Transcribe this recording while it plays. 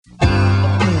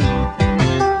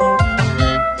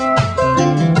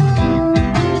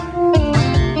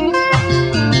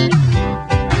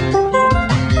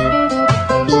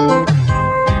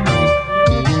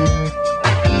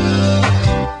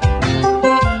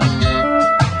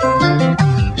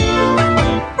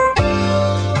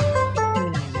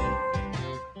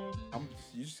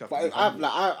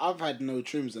I've had no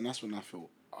trims, and that's when I feel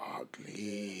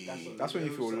ugly. That's when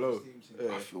you feel low.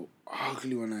 I feel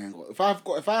ugly when I ain't got.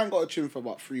 If I ain't got a trim for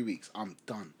about 3 weeks, I'm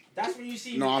done. That's when you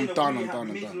see. No, I'm done.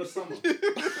 Middle of summer.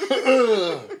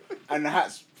 And the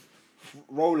hats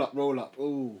roll up.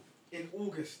 Ooh. In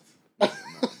August.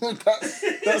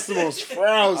 that's the most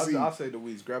frowsy. I'll say the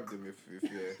weeds grabbed him if yeah.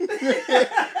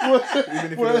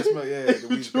 Even if you don't smell, the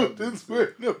weeds grabbed him. In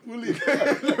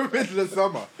the middle of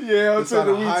summer. Yeah, I'll say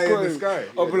the weeds high got in the him. sky.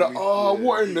 I'll be like,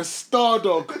 what in the star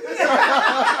dog?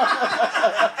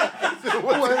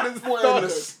 What in the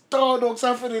star dog's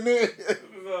happening here?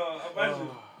 Imagine.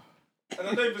 And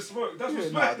I don't even smoke. That's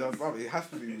what smoke. It has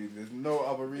to be weed. There's no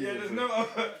other reason. Yeah, there's no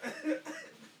other.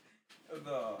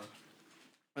 No.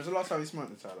 When's the last time you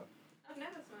smoked, Tyler? I've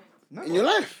never smoked. Never. In your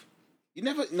life? You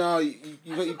never? No,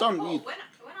 you've done weed. When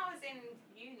I was in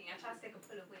uni, I tried to take a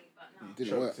pull of weed, but no. It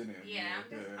didn't work. Yeah,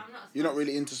 I'm not. You're not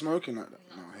really into smoking like that.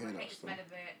 No, I hear I that hate the stuff. smell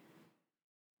of it.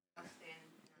 Disgusting.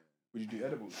 Would you do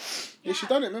edibles? Yeah, she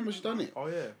done it. Remember, she done it. Oh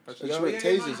yeah. She just went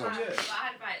tasers But on. I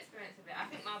had a bad experience of it. I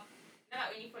think like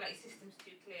when you feel like your system's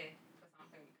too clear for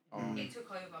something, it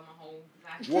took over my whole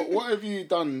life. What have you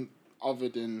done other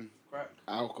than Crack.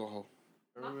 alcohol?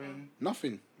 Heroin.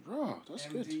 Nothing. Raw, that's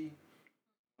good. MD.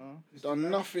 Done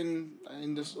nothing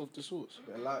of the sorts.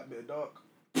 Bit of light, bit of dark.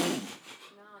 No,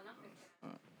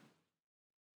 nothing.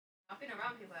 I've been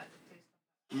around people that do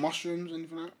stuff. Mushrooms,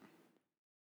 anything like that?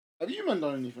 Have you man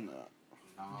done anything like that?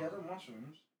 Yeah, the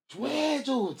mushrooms. Swear,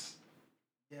 George.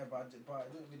 Yeah, but it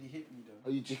didn't really hit me though.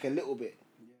 Oh, you jick a little bit.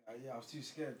 Yeah, I was too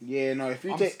scared. Yeah, no, if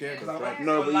you I'm take... scared Because I of went that.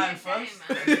 No, but online Same, first.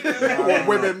 man.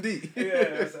 What, WebMD?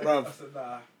 Yeah, Bruv. I said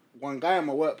nah. One guy in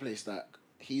my workplace, that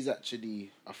he's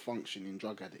actually a functioning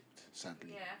drug addict,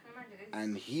 sadly. Yeah, I can imagine.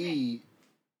 And he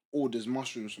orders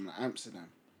mushrooms from Amsterdam.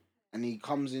 And he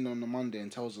comes in on the Monday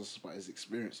and tells us about his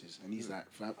experiences. And he's like,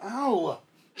 fam, ow!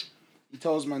 He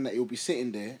tells man that he'll be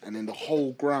sitting there and then the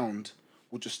whole ground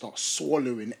will just start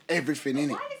swallowing everything in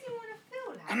it. Why does he want to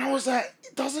feel that? And I was like,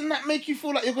 doesn't that make you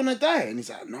feel like you're going to die? And he's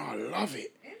like, no, I love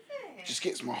it. Is it? Just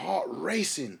gets my heart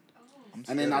racing. Oh,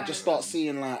 And then I just start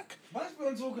seeing like, Why is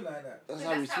everyone talking like that? that's So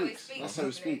how he that's how he speaks. speaks, That's how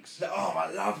he probably. speaks. Like, oh,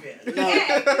 I love it.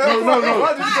 Yeah. No.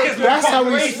 That's how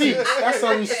he speaks. That's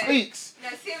how he Yeah. speaks. No,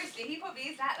 seriously, he probably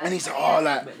is that. And he's like, oh,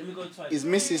 like, Let me go try his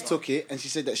missus took it and she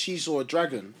said that she saw a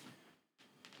dragon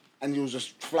and he was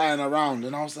just flying around.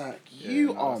 And I was like,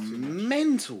 you are that's too much.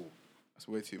 mental. That's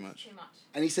way too much. Too much.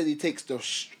 And he said he takes the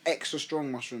extra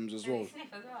strong mushrooms as And well. he sniff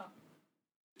as well.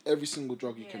 Every single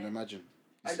drug you can Yeah. imagine.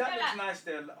 Hey, that looks nice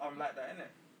there. I'm like that, innit?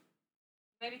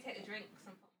 Maybe take the drinks and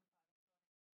put.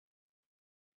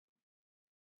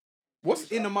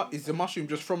 What's in is the mushroom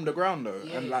just from the ground though?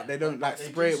 And like they don't like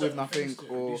spray it with nothing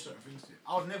or...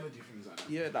 I would never do things like that.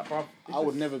 Yeah, that bruv. I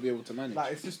would never be able to manage.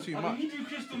 Like it's just too I much. mean, you do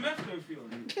crystal meth though,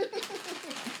 Fiona.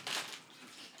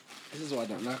 This is what I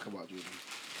don't like about Jordan.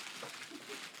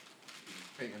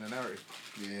 Painting a narrative.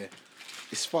 Yeah.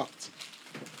 It's fucked.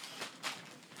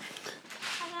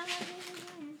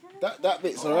 That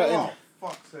bit's alright, innit?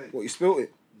 Fuck's sake. What, you spilt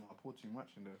it? No, I poured too much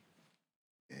in there.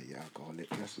 Yeah, alcoholic.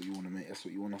 That's what you want to make. That's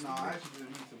what you want us to I believe. actually didn't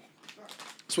need to.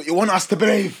 That's what you want us to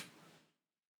believe.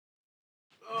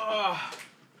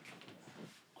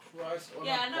 Christ on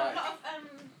Yeah, I a know a bike. lot of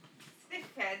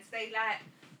sniff heads.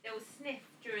 They'll sniff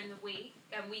during the week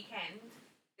and weekend.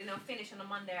 Then they'll finish on a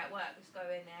Monday at work. Just go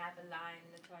in there, have a line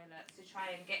in the toilet to try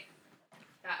and get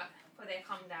that for their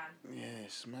come down. Yeah,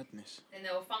 it's madness. Then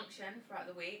they'll function throughout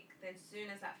the week. Then as soon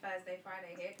as that Thursday,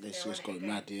 Friday hits, It's they're just on it got again.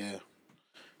 mad, yeah.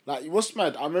 Like, what's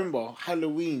mad? I remember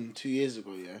Halloween 2 years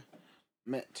ago, yeah.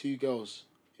 Met two girls,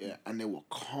 yeah, and they were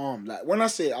calm. Like, when I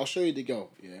say, I'll show you the girl,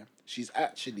 yeah. She's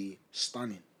actually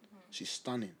stunning. She's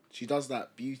stunning. She does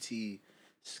that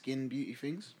skin beauty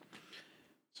things.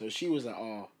 So she was like,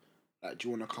 oh, like, do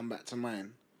you want to come back to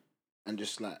mine and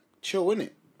just, like, chill,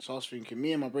 innit? So I was thinking,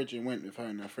 me and my brethren went with her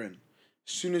and her friend.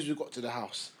 As soon as we got to the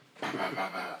house,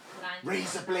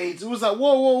 razor blades. It was like,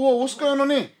 whoa, what's going on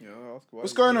here? Yeah,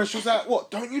 What's going on? She was like, what,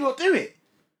 don't you lot do it?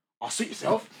 I'll suit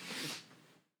yourself.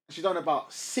 And she done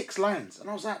about 6 lines. And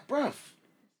I was like, bruv,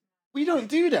 we don't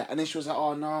do that. And then she was like,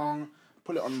 oh, no,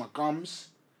 pull it on my gums.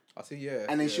 I see, yeah.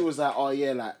 And then she was like, oh,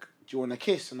 yeah, like, do you want a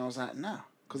kiss? And I was like, nah.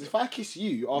 Because if I kiss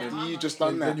you after you just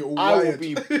done Then that, you're all I will wired.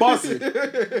 be buzzing.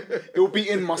 It will be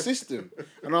in my system.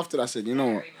 And after that, I said, you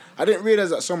know what? I didn't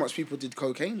realise that so much people did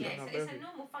cocaine. Yeah, Though. it's a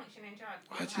normal functioning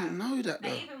drug. I didn't know that,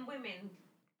 Like, though. even women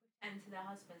pretend to their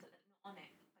husbands that they're not on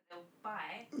it, but they'll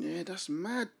buy. Yeah, that's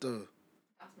mad, though.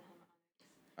 That's not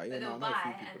how much. Yeah, But no, they'll I know a buy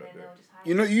few and people then that do they'll it. just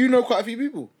hide. You know quite a few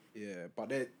people. Yeah,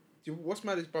 but what's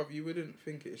mad is, bruv, you wouldn't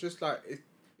think it. It's just like,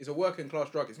 it's a working class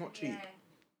drug. It's not cheap. Yeah.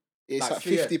 It's Like,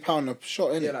 like £50 a shot,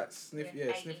 innit? Yeah, like sniff.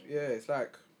 Yeah, sniff. Yeah, it's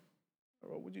like.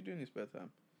 What do you do in your spare time?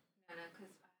 No, because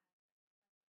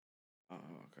Oh,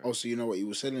 okay. Oh, so you know what he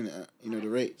was selling it at? You know the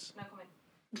rates? no comment.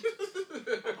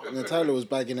 And Tyler was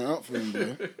bagging it up for him,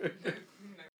 bro.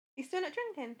 You still not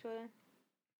drinking, Jordan?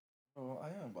 Oh, I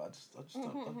am, but I just don't.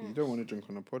 You don't want to drink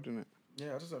on a pod, innit?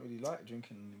 Yeah, I just don't really like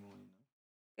drinking anymore. You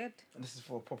know? Good. And this is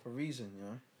for a proper reason, you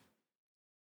know.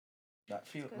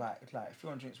 Like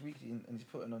Fionn drinks weekly and he's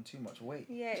putting on too much weight.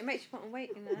 Yeah, it makes you put on weight,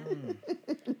 you know. Mm.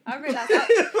 I realised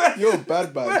that. You're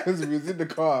bad, man, because we was in the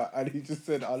car and he just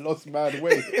said, I lost mad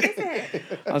weight. Is it?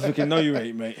 I was thinking, no, you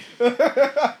ain't, mate.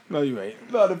 No, you ain't.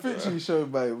 No, the picture you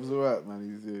showed, mate, it was alright,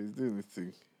 man. He's doing this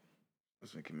thing. I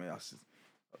was thinking, mate,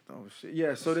 oh shit.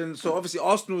 Yeah, so obviously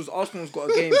Arsenal's got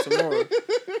a game tomorrow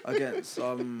against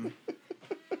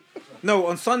no,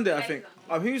 on Sunday I think.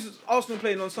 Who's Arsenal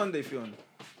playing on Sunday, Fionn?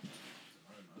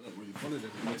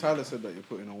 Tyler said that you're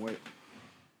putting on weight.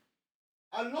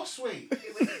 I lost weight.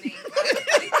 It wasn't me.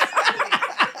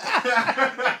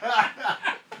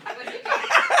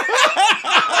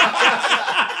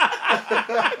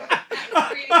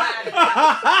 Really bad.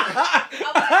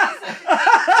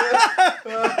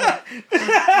 He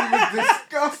was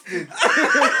disgusted.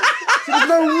 There's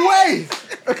no way.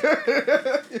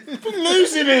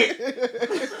 Losing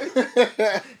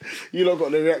it. You lot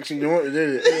got the reaction you wanted,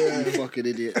 didn't it? You fucking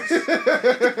idiots.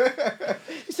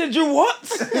 He said, you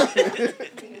what?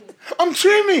 I'm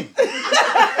trimming.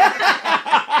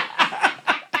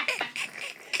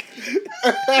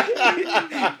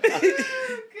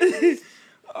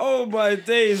 Oh, my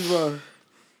days, bro.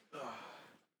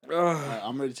 Right,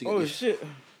 I'm ready to get Oh, this. shit.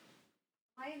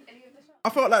 I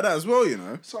felt like that as well, you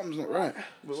know. Something's not right.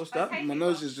 What's that? My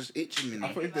nose is just itching me now.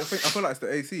 I feel like it's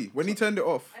the AC. When he turned it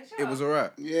off, it was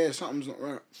alright. Yeah, something's not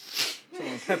right.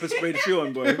 Pepper sprayed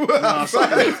Fionn, boy. Nah,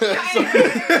 someone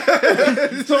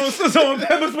Someone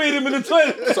pepper sprayed him in the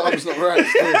toilet. something's not right.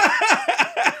 Still.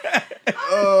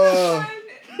 Oh,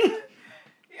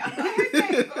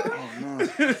 Oh no.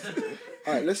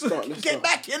 Alright, let's start. Get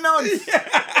back your nose.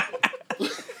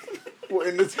 What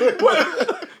in the toilet? What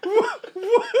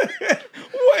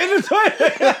in the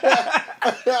toilet?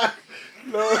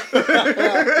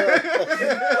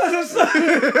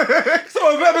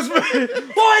 Someone pepper sprayed.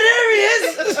 Oh, there he is.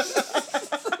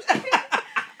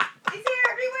 He's here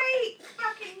every week.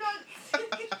 Fucking nuts.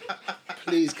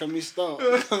 Please, can we start?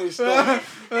 Can we start?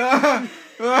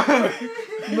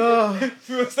 no.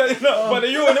 We were standing up by the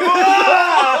urinal.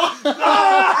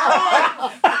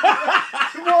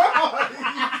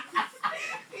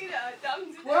 You know,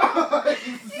 dumb to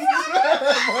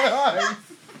My eyes.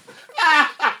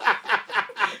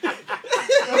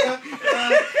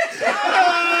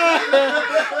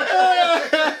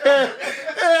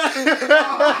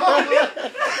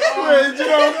 Wait, do you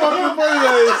know how fucking funny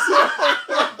that is?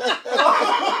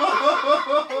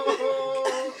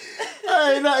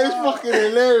 Hey, that is fucking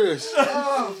hilarious.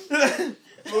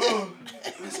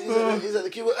 He's at the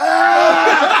keyboard.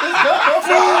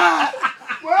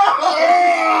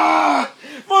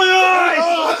 My eyes!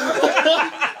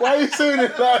 Why are you saying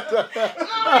it like that?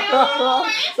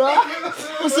 I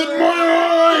said my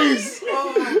eyes.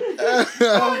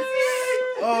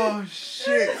 Oh,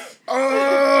 shit.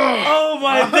 Oh,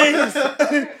 my days!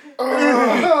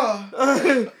 Oh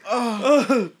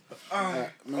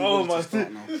my God.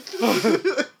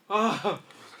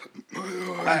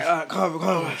 Alright, come on.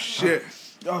 Oh, shit.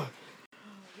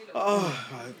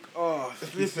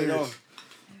 Listen,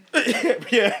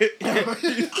 yeah.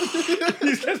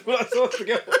 He's just put us all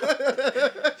together.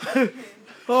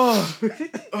 My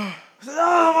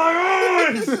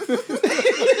eyes!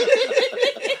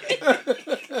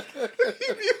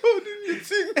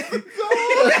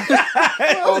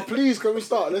 Oh, please, can we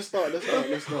start? Let's start.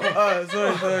 Sorry.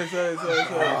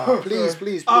 Please.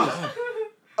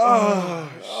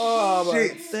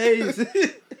 Shit. Days.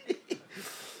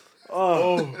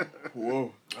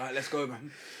 Whoa. Alright, let's go,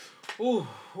 man. Ooh.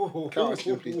 Count us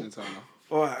in, please, Natalia.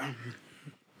 Alright.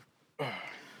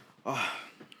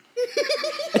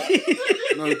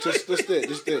 No, just do it.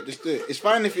 Just do it. It's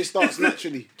fine if it starts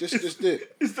naturally. Just do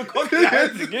it. It's the cocky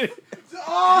hands again.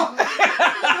 Count us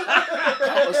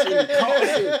in.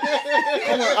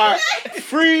 Come on, alright.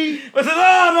 3. I said,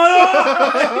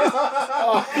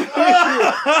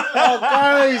 Oh,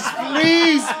 guys,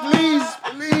 please.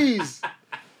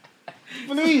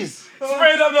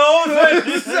 sprayed up the whole thing.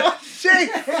 Shit.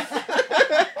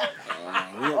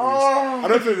 I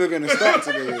don't think we're gonna start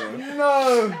today. You know?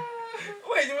 No.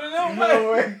 Wait, you wanna know?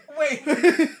 No way. Wait.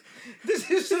 This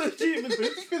is so achievement.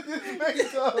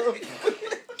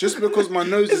 Just because my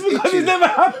nose is Because it itching. never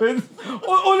happened.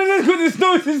 All it is because his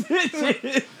nose is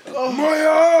itching. My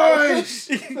eyes!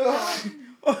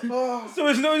 So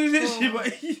his nose is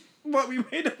itchy, but we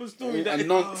made up a story that And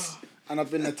nonce. And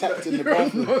I've been attacked in the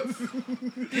bathroom.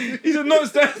 he's a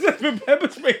nonce that's been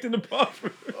pepper sprayed in the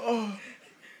bathroom.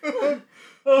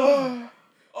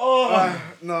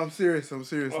 No, I'm serious,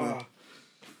 man.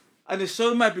 And it's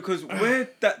so mad because where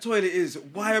that toilet is,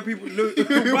 why are people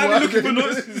why are they looking for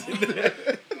nonsense in there?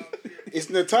 It's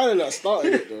Natalia that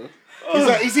started it though. He's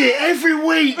like, he's here every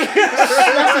week.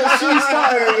 That's what she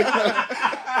started it.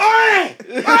 Oi!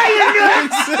 Oi, you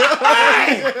nuts!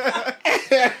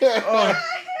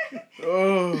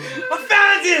 I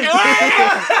found him!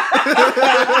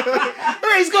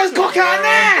 Oi! He's got his cock out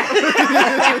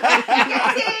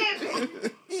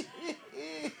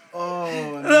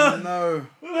Oh no.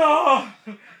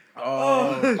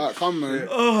 Alright, come man.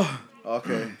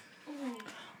 Okay.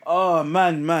 Oh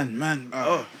man.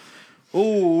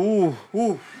 Ooh.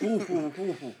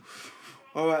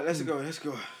 All right, let's go.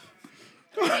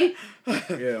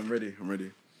 Yeah, I'm ready.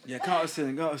 Yeah, count us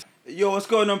in. Yo, what's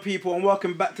going on, people? And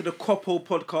welcome back to the Coppo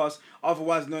podcast,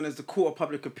 otherwise known as the Court of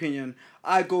Public Opinion.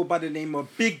 I go by the name of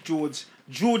Big George,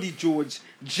 Geordie George,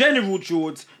 General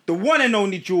George, the one and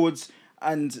only George,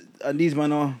 and these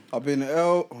men are... I've been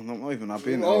L. Oh, not even. I've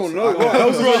been Oh L. no, what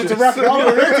else is to wrap it up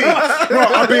already?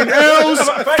 Right, I've been Els.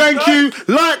 Thank you.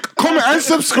 Like, comment, and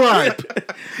subscribe.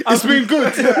 It's been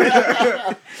good.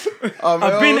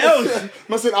 I've been else.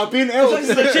 I said, I've been Els. This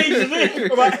is a change of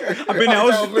it. I've been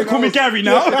else. They call me Gary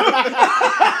now.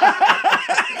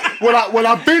 Well,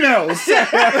 I've been Els.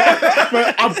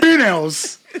 But I've been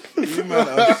Els. You man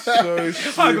are so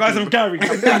Hi guys, I'm Gary.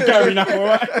 I'm Gary now,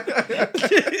 alright?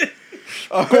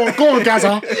 Go on,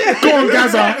 Gaza. Go on,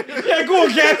 Gaza. Yeah, go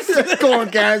on, Gaz. Go on,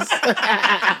 Gaz.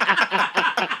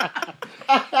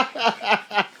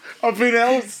 I've been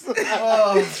Els.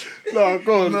 No,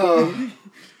 go on.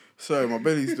 Sorry, my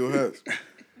belly still hurts.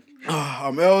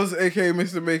 I'm Els, aka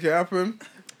Mr. Make It Happen.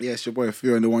 Yeah, it's your boy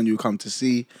Theo and the one you come to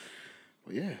see.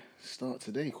 But yeah, start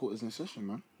today. Quarters in session,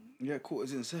 man. Yeah, court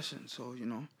is in session, so, you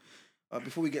know.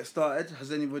 Before we get started,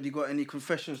 has anybody got any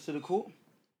confessions to the court?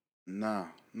 Nah,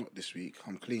 not this week.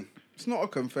 I'm clean. It's not a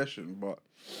confession, but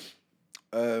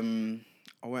I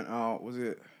went out, was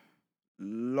it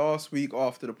last week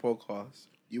after the podcast?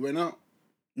 You went out?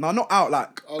 No, not out,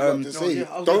 like... I was about to say, yeah,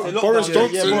 I was gonna say Boris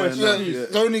lockdown, Johnson. yeah, Boris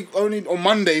It's only on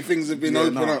Monday things have been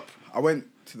open up. I went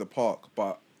to the park,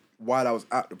 but while I was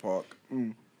at the park,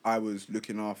 I was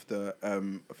looking after a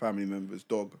family member's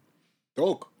dog.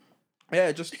 Dog?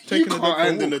 Yeah, just You taking the can't dog for a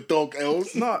handle walk. a dog,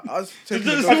 Els. No, I was taking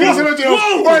the I dog can for a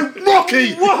walk.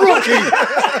 imagine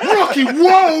Rocky,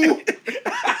 whoa!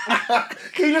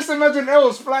 Can you just imagine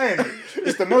Els flying?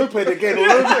 It's the moped again all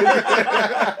over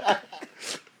again.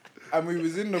 And we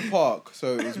was in the park,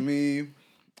 so it was me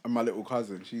and my little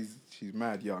cousin. She's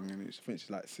mad young, and I think she's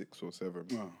like 6 or 7.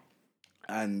 Oh.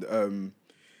 And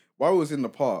while we was in the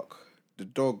park, the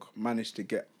dog managed to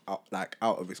get out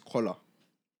of his collar.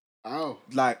 Ow.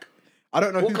 Like, I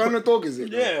don't know What kind of dog is it?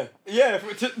 Yeah. Yeah,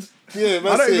 I that's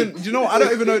don't it. even. Do you know? I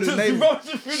don't even know the name.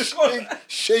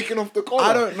 Shaking off the collar.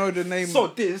 I don't know the name So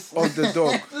this. of the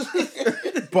dog,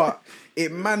 but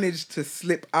it managed to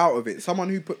slip out of it.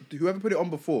 Whoever put it on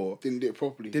before Didn't do it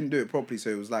properly. didn't do it properly, so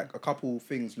it was like a couple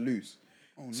things loose.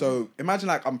 So imagine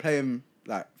like I'm playing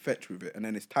like fetch with it, and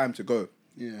then it's time to go.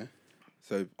 Yeah.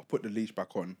 So I put the leash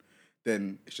back on,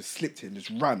 then it just slipped it and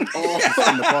just ran. Just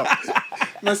in the park.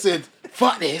 And I said,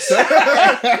 fuck this.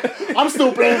 I'm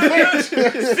still playing fetch.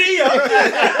 See ya.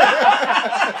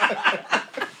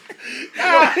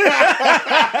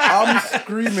 I'm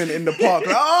screaming in the park,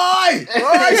 like,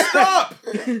 oi, stop!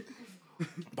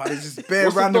 But there's just bare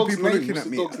What's the random dog's people name? looking What's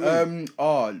at the me. dog's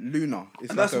name? Luna. It's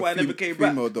And that's like why a I never came back.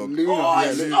 female dog. Luna. Oh,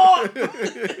 Yeah, stop.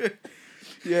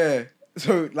 Yeah.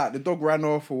 So like the dog ran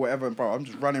off or whatever, and bro, I'm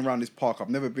just running around this park. I've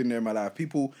never been there in my life.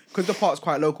 People, because the park's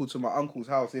quite local to my uncle's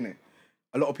house, innit?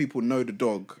 A lot of people know the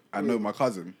dog and know my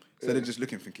cousin. So they're just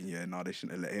looking, thinking, yeah, no, they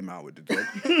shouldn't have let him out with the dog.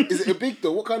 Is it a big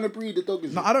dog? What kind of breed the dog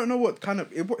is No, it? I don't know what kind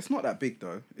of... It's not that big,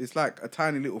 though. It's like a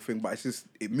tiny little thing, but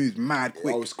it moves mad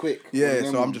quick. Oh, it's quick. Yeah,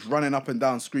 Oh, so I'm just running up and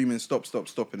down, screaming, stop,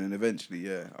 and then eventually,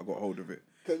 yeah, I got hold of it.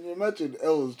 Can you imagine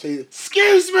Els chasing?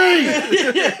 Excuse me!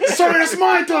 Sorry, that's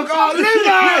my dog. Oh,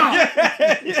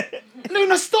 Luna!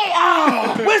 Luna, stop!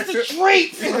 Oh, Where's the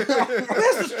treats? Where's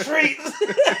the treats?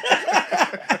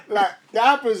 like, that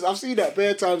happens. I've seen that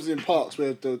bare times in parks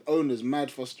where the owner's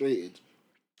mad frustrated.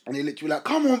 And they literally like,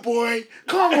 come on, boy.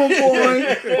 Come on,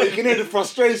 boy. But you can hear the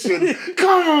frustration.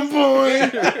 Come on, boy.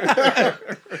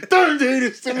 Don't do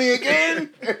this to me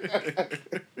again.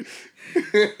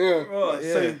 Oh,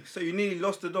 Yeah. so you nearly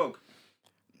lost the dog.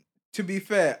 To be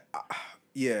fair,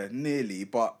 yeah, nearly,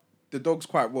 but the dog's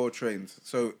quite well trained.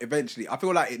 So eventually, I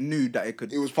feel like it knew that it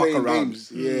could It was fuck playing around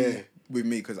games, yeah. with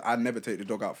me because I never take the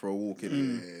dog out for a walk. Yeah,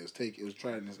 innit? it was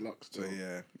trying his luck So still.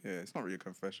 yeah, it's not really a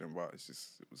confession, but it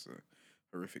was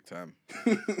a horrific time.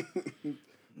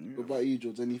 What about you,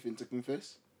 George? Anything to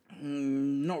confess?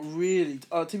 Not really.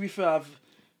 To be fair,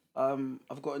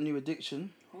 I've got a new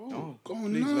addiction. Oh,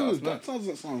 please let no, us know. that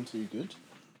doesn't sound too good.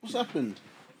 What's happened?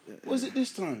 What is it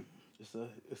this time? It's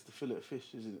the fillet of fish,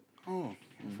 isn't it? Oh,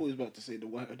 I thought he was about to say the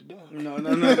white of the dog. No.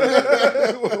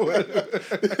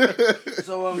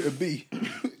 So A B.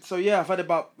 so yeah, I've had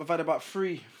about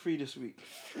three this week.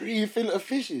 3 fillet of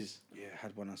fishes. Yeah, I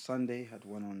had one on Sunday, had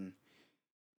one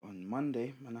on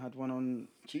Monday, and I had one on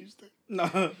Tuesday. no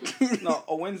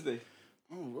on Wednesday.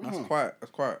 Oh, wow. That's quite.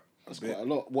 That's quite a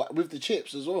lot. What, with the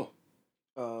chips as well?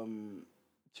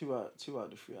 Two out of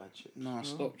the 3 I had chips. Nah,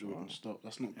 stop, Jordan. Stop.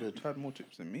 That's not good. I've had more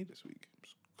chips than me this week.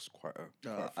 It's quite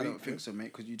a. I don't think so,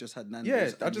 mate, because you just had Nando's.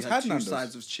 Yeah, I and just you had two Nando's.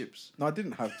 sides of chips. No, I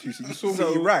didn't have two. So you saw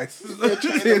So- me eat rice. You're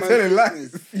trying to You're manage telling lies.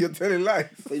 business. You're telling lies.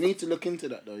 But you need to look into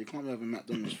that though. You can't be having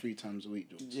McDonald's 3 times a week,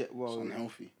 George. Yeah, well, it's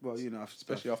unhealthy. Well, you know,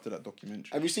 Especially after that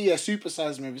documentary. Have you seen Super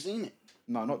Size Me? Have you seen it?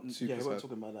 No, not super. yeah, he wasn't sad.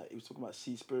 talking about that. He was talking about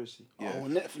Seaspiracy. Yeah. Oh,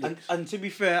 Netflix. And to be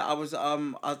fair, I was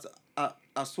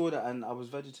I saw that and I was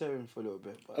vegetarian for a little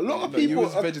bit. But A lot of But you people.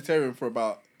 was vegetarian for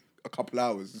about a couple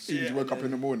hours as soon as you woke up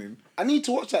in the morning. I need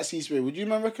to watch that Seaspiracy. Would you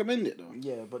man recommend it though?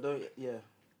 yeah, but don't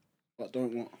But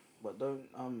don't what?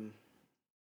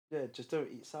 just don't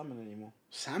eat salmon anymore.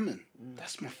 Salmon.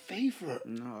 That's my favourite.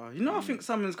 No, you know I think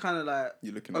salmon's kind of like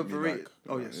You're looking at overrated. me like.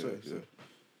 Oh yeah, sorry.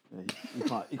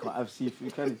 Yeah, you can't have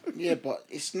seafood, can you? Yeah, but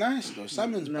it's nice though.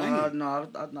 Salmon's No, banging.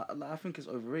 I think it's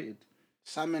overrated.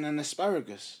 Salmon and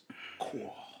asparagus.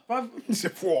 Cool. Bruv,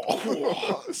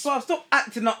 Bruv. stop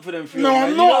acting up for them food. No, man. I'm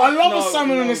You not. don't- I love no, a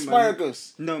salmon no, and man.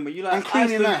 asparagus. No, man, you like And cream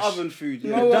and Iceland mash. oven food. Yeah.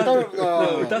 No, I That's- don't.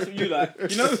 No, that's what you like.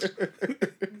 You know,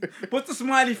 what's the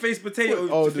smiley face potato?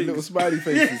 Oh, the things? little smiley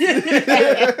faces.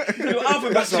 Little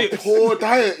alphabet That's a chips. poor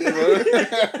diet, you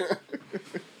know.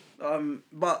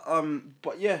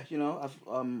 But yeah, you know,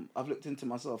 I've looked into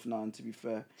myself now, and to be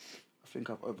fair, I think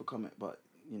I've overcome it. But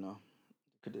you know,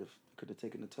 could have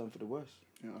taken a turn for the worse.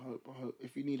 Yeah, I hope.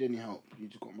 If you need any help, you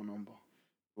just got my number.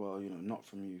 Well, you know, not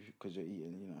from you because you're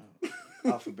eating, you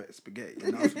know, alphabet spaghetti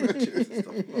and alphabet chips and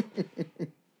stuff.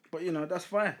 But you know, that's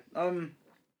fine.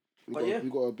 We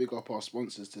got to big up our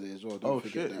sponsors today as well. Don't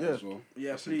forget shit, that yeah. as well.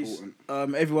 Yeah, That's please.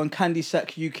 important. Everyone, Candy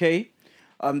Sack UK.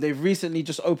 They've recently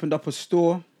just opened up a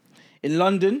store in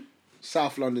London.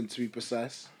 South London to be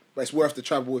precise, but it's worth the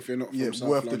travel if you're not from Yeah, South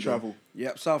worth London. the travel.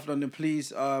 Yep, South London,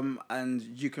 please. And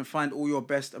you can find all your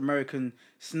best American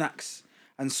snacks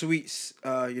and sweets,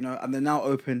 you know, and they're now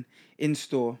open in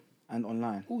store and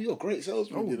online. Oh, you're a great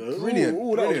salesman, you know. brilliant,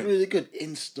 Oh, that was brilliant. really good.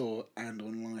 In store and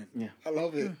online. Yeah. I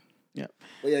love it. Yeah.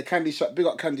 But yeah, Candy Shop, big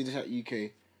up Candy Shop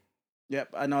UK.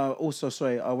 Yep, and also,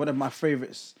 sorry, one of my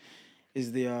favorites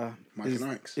is the Mike and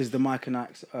Ike's. is the Mike and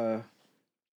Ike's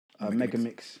Mega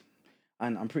Mix,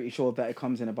 and I'm pretty sure that it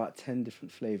comes in about 10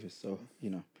 different flavors. So you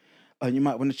know, you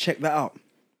might want to check that out.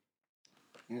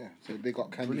 Yeah, so big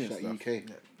up Candy Brilliant Shop stuff. UK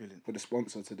Yeah, brilliant. for the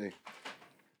sponsor today.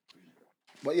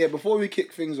 But yeah, before we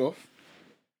kick things off,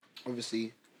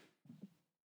 obviously,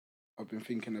 I've been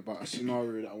thinking about a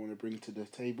scenario that I want to bring to the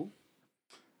table.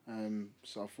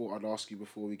 So I thought I'd ask you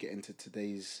before we get into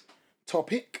today's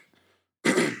topic.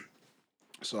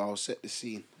 So I'll set the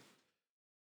scene.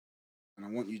 And I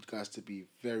want you guys to be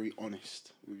very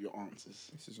honest with your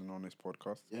answers. This is an honest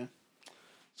podcast. Yeah?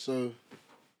 So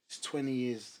it's 20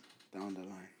 years down the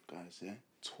line, guys, yeah?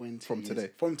 20 From years. today.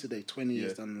 From today, 20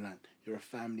 years Yeah. down the line. You're a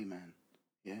family man,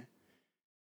 yeah?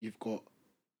 You've got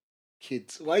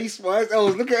kids. Why is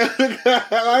Els? Look at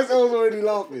why is Els already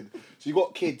laughing? So you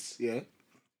got kids, yeah?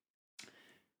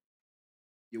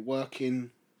 You're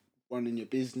working, running your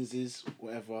businesses,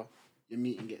 whatever. Your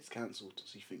meeting gets cancelled.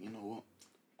 So you think, you know what?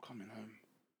 I'm coming home.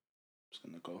 I'm just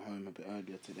going to go home a bit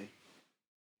earlier today.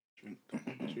 Drink.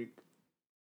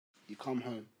 You come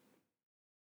home.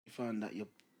 You find that your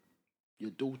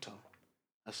daughter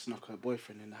has snuck her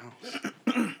boyfriend in the house.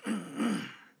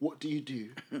 What do you do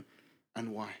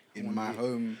and why? In my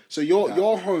home. So you're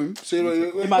home. So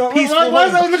In my peaceful why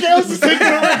is home. that look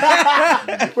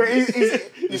at us? Wait,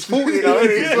 he's 40 now.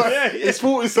 Isn't he? He's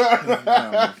 40.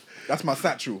 So. That's my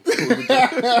satchel with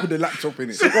the laptop in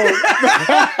it.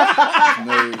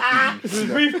 It's a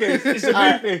briefcase. It's a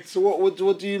briefcase. So what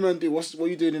do you man do? What are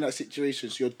you doing in that situation?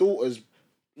 So your daughter's,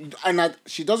 and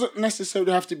she doesn't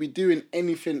necessarily have to be doing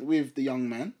anything with the young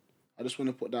man. I just want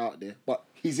to put that out there. But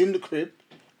he's in the crib,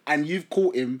 and you've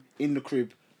caught him in the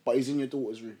crib, but he's in your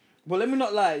daughter's room. Well, let me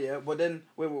not lie, yeah. But then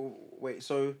wait.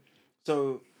 So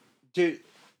do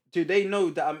they know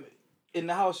that I'm in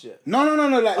the house yet? No.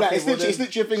 Like Okay, it's well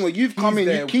literally a thing where you've come in,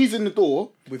 there keys in the door,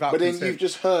 without but then consent. you've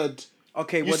just heard.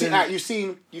 Okay, well then. You've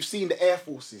seen the Air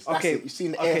Forces. That's Okay, it. You've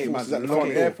seen the okay, Air Forces man, at the long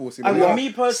front Air door. Force in I the will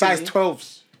me personally. Size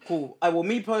 12s. Cool.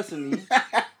 Me personally.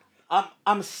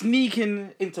 I'm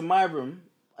sneaking into my room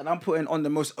and I'm putting on the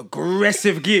most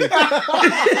aggressive gear.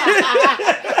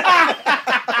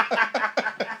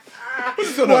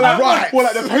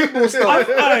 Like the paintball stuff.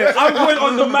 I'm going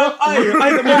on the map.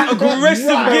 The most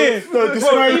aggressive gear. No,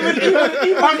 describe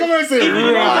it. How can I say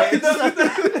right?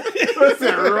 That's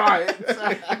it, right.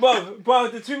 Bro,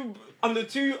 I'm the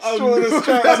two Short of the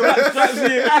stripes. straps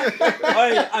here.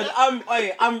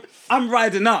 And I'm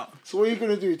riding out. So what are you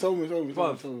gonna do? Tell me.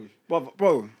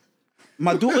 Bro,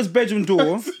 my daughter's bedroom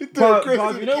door.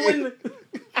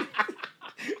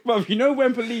 Bro, you know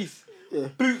when police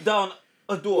boot down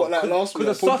a door What, like last week,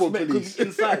 because the Pom-Pom suspect could police? be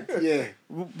inside. Yeah.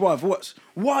 Bro, watch.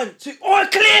 1, 2, oh,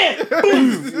 clear!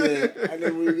 Boom! Yeah. And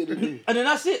then what are you gonna do? And then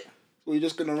that's it. Or you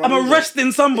just gonna run? I'm over?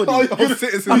 arresting somebody.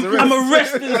 Citizens I'm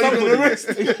arrest. arresting somebody.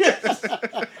 Yes.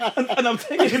 and I'm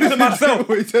taking him to myself.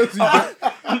 He tells you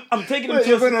I'm taking him Wait, to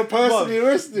you're gonna personally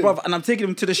arrest him? Bruv, and I'm taking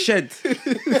him to the shed. so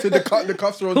the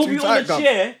cuffs are on He'll too be on tight, the guys.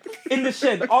 chair in the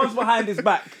shed, arms behind his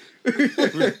back.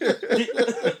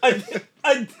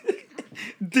 and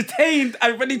detained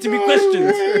and ready to be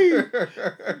questioned.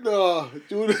 No,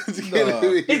 Jordan's getting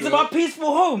away. It's my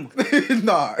peaceful home.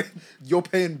 Nah, you're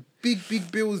paying big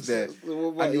bills there, So what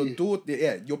about and your you?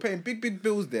 daughter, you're paying big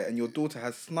bills there, and your daughter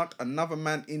has snuck another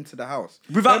man into the house.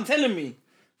 Without telling me.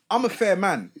 I'm a fair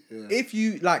man. Yeah. If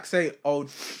you like say, "Oh,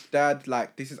 Dad,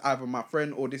 like this is either my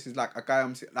friend or this is like a guy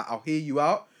like I'll hear you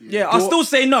out." Yeah, I'll still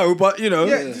say no, but you know.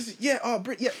 Yeah,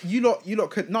 you lot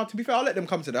could. No, to be fair, I'll let them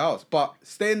come to the house, but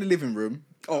stay in the living room.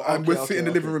 And we'll sit in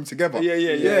the living room together.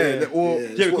 Yeah. Or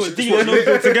Yeah, because D and O do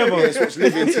it together. Yeah, it's what's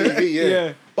living TV.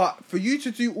 Yeah. but for you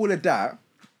to do all of that,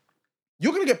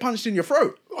 you're gonna get punched in your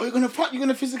throat. Oh, you're gonna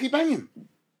physically bang him?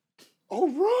 Oh,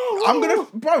 bro. I'm gonna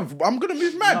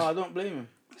move mad. No, I don't blame him.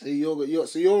 So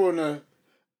you're on a.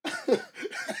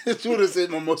 Jordan said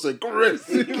my most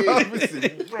aggressive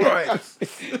kid. Right.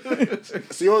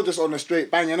 So you're just on a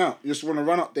straight banging out. You just want to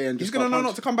run up there and just. He's gonna start know not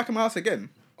punching. to come back in my house again.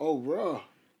 Oh, bro.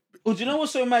 Oh, do you know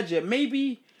what's so mad? Yeah,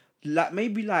 maybe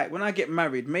when I get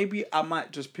married, maybe I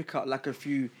might just pick up like a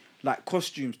few like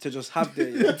costumes to just have there.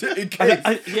 Yeah. In case.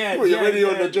 Well, you're already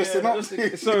on the dressing up.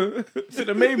 So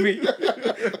then maybe,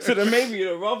 you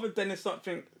know, rather than it's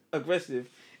something aggressive,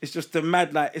 it's just a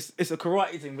mad like it's a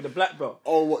karate thing with a black belt.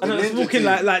 Oh, what? And The I'm just ninja walking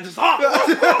thing? like just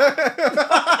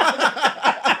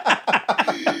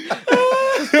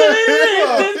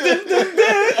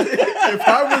If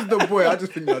I was the boy, I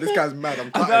just think, no, this guy's mad.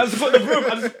 I'm I cutting. just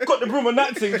got the broom on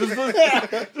that thing.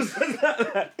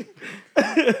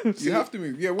 You have to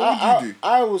move. Yeah, what would you do?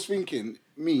 I was thinking,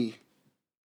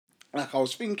 I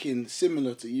was thinking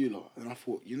similar to you lot, and I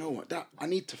thought, you know what, that I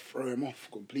need to throw him off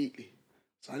completely.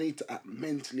 So I need to act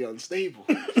mentally unstable.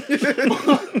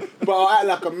 but I'll act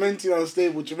like a mentally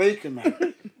unstable Jamaican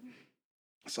man.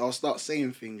 So I'll start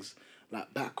saying things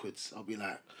like backwards. I'll be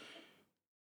like,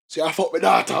 see, I fuck my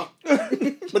daughter.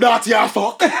 My daughter, I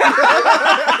fuck.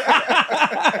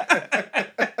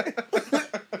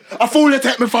 I fool you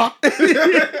take me for.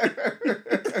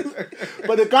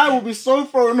 But the guy will be so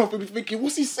thrown off, he'll be thinking,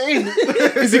 what's he saying?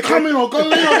 Is he coming or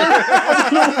going?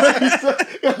 I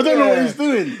don't know what he's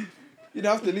doing. You'd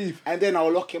have to leave. And then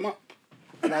I'll lock him up.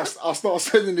 And I'll start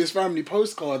sending his family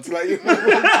postcards. Like, you know,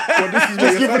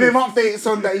 just giving him updates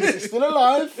on that he's still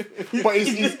alive. But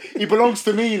he belongs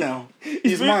to me now.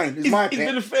 He's mine. He's my He's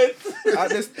been pet. fed. At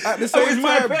the same it's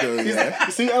my time, pet. though, yeah.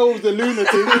 You see L with the Luna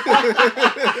thing?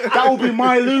 That will be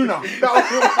my Luna.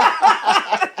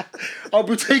 I'll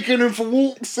be taking him for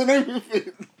walks and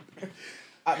everything.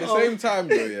 At the same time,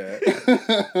 though, yeah.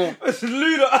 It's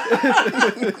Luna.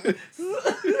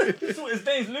 That's what his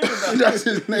name's Luna. That's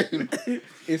his name.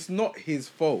 It's not his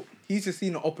fault. He's just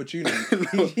seen an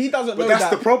opportunity. He doesn't But know that's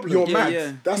that the problem. you're Yeah, mad.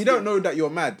 yeah. That's He the- don't know that you're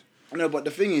mad. No, but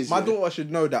the thing is, My daughter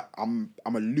should know that I'm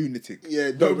a lunatic.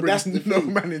 Yeah, no, Don't but bring that's the no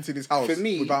thing. man into this house For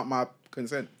me- without my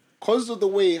consent. because of the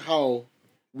way how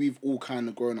we've all kind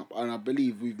of grown up, and I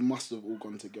believe we must have all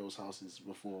gone to girls' houses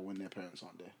before when their parents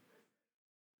aren't there.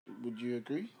 Would you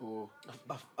agree? Or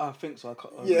I think so. I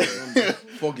can't, yeah,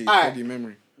 Foggy Alright.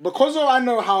 memory. because of I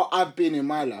know how I've been in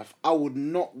my life, I would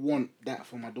not want that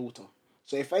for my daughter.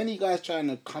 So if any guy's trying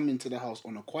to come into the house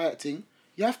on a quiet thing,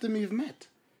 you have to move mad.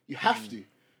 You have to.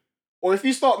 Or if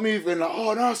you start moving like,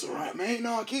 oh no, it's alright, mate.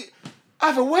 No, I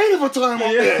have a whale of a time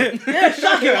up there. Yeah,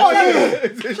 Shagger. Oh, yeah.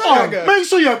 Oh, make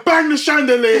sure you bang the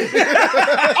chandelier.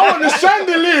 I want the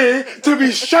chandelier to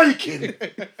be shaking.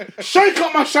 Shake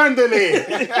up my chandelier.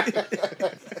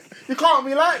 You can't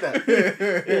be like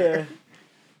that. Yeah.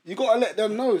 You gotta let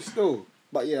them know still.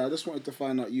 But yeah, I just wanted to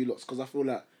find out you lots because I feel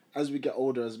like as we get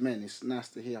older as men, it's nice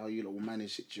to hear how you lot will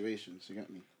manage situations. You get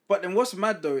me? But then what's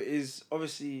mad though is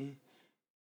obviously,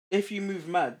 if you move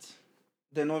mad,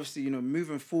 then obviously, you know,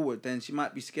 moving forward, then she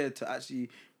might be scared to actually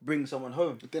bring someone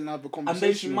home. But then have a And conversation.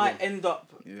 then she might with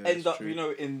them. end up, true. you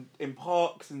know, in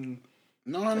parks and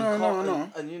No.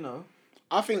 and you know,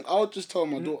 I think I'll just tell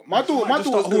my daughter. she My might just daughter's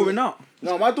start gonna- whoring out.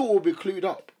 No, my daughter will be clued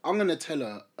up. I'm gonna tell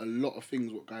her a lot of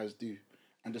things what guys do,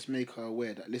 and just make her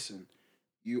aware that listen,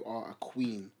 you are a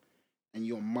queen, and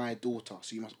you're my daughter,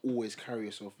 so you must always carry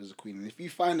yourself as a queen. And if you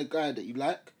find a guy that you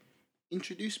like,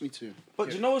 introduce me to him. But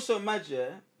do you know what's so mad, yeah?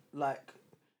 Like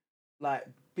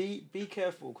be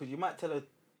careful because you might tell her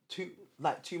too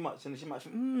much, and she might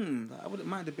think, I wouldn't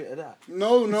mind a bit of that.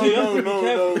 No. So you have to be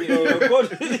careful, you know, God.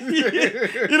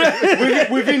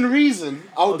 Within reason,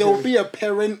 there will be a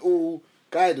parental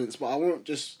guidance, but I won't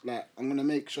just like. I'm gonna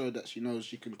make sure that she knows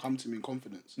she can come to me in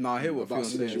confidence. Nah, I hear what about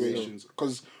Fion's saying, situations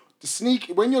because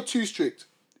when you're too strict,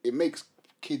 it makes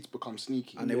kids become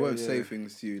sneaky. And they won't say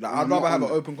things to you. Like, I'm I'd not rather have on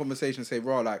an that. open conversation. Say,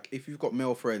 bro, like if you've got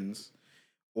male friends,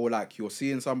 or like you're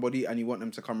seeing somebody and you want them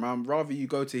to come around, rather you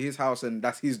go to his house and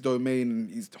that's his domain and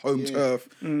his home turf,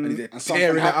 and he's and something,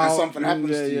 tearing it out. something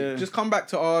happens to you. yeah. Just come back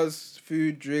to ours,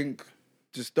 food, drink.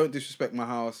 Just don't disrespect my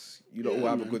house. You lot all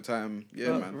have man. a good time.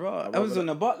 Yeah, man. Right, I'd I was rather on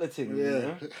the butler thing. Yeah. You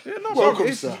know? Yeah, no, Welcome,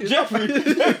 it's- sir.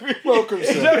 Jeffrey. Welcome,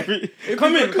 sir. Jeffrey.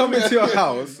 Come in. come into your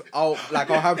house. I'll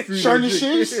have food. Shiny and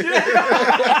drink. shoes.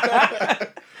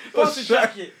 What's the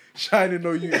jacket? Shiny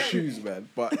no use shoes, man.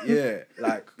 But yeah,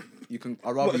 like you can.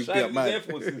 I'd rather you be a man.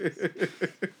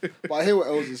 But I hear what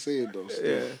Els is saying though.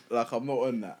 Still. Like I'm not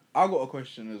on that. I got a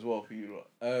question as well for you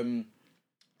lot.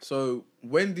 So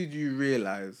when did you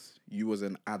realize you was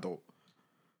an adult?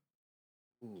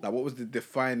 Like what was the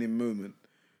defining moment?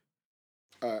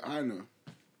 I know.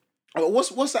 But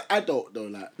what's an adult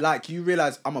though? Like you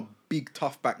realize I'm a big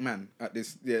tough back man at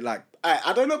this. Yeah, like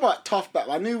I don't know about tough back.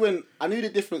 I knew the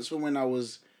difference from when I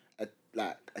was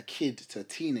a kid to a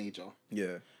teenager.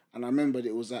 yeah. And I remember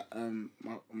it was at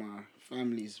my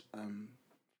family's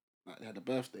like they had a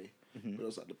birthday, but it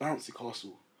was at the bouncy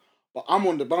castle. But I'm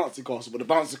on the bouncy castle, but the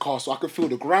bouncy castle I could feel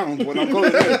the ground when I'm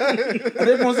going there. And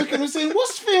everyone's looking at me saying,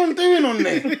 "What's Fionn doing on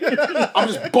there?" I'm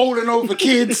just bowling over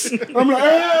kids. I'm like,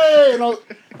 "Hey!"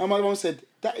 And my mum said,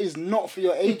 "That is not for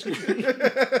your age group."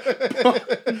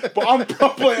 But I'm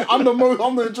proper. I'm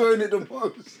enjoying it the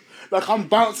most. Like I'm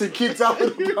bouncing kids out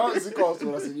of the bouncy castle.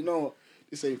 And I said, "You know what?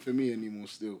 This ain't for me anymore."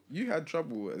 Still. You had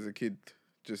trouble as a kid,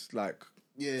 just like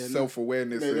Yeah,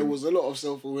 self-awareness. There was a lot of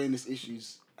self-awareness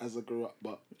issues as I grew up,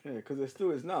 but Yeah, because there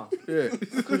still is now. yeah,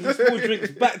 Because you still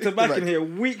drinks back to back in here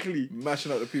weekly.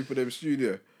 mashing up the people in the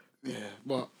studio.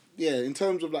 in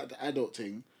terms of like the adult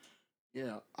thing,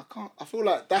 I feel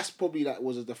like that's probably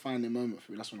was a defining moment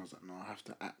for me. That's when I was like, no, I have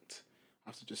to act. I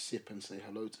have to just sip and say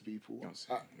hello to people.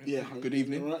 Good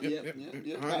evening. Right? Yep,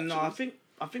 yep. No, I think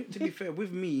to be fair,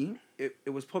 with me,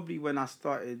 it was probably when I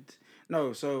started.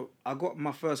 No, so I got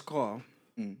my first car,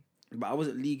 but I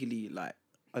wasn't legally like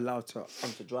allowed to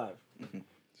drive. So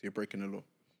you're breaking the law.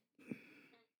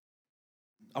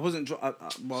 I wasn't.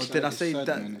 Well, did I say Sad,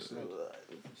 that? man, it's sad.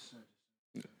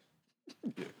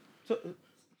 So,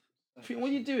 what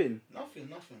are you doing? Nothing.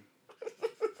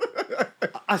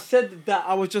 I said that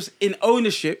I was just in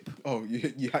ownership Oh,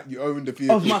 you owned the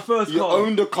vehicle. of my first You car.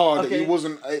 owned a car that Okay. you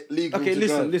wasn't legal Okay,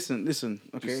 to listen.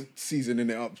 Okay. Just seasoning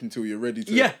it up until you're ready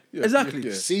to. Yeah, exactly.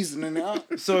 drive. Seasoning it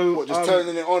up. So What, just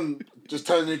turning it on, just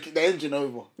turning the engine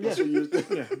over. That's what you was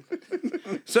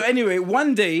doing. So anyway,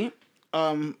 one day,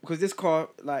 because this car,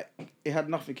 like, it had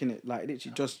nothing in it, like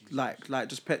literally just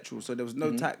just petrol. So there was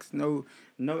no tax, no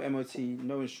MOT,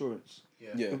 no insurance.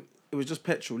 Yeah. It was just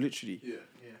petrol, literally. Yeah.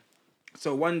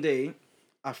 So one day,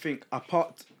 I think I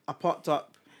parked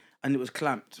up, and it was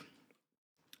clamped.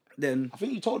 Then I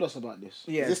think you told us about this.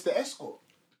 Yeah. Is this the Escort?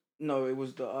 no, it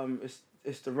was the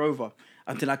it's the Rover.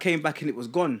 Until I came back and it was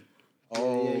gone.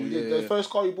 Oh, The first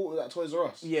car you bought was at Toys R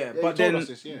Us. Yeah, you but told then us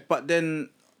this, but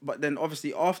then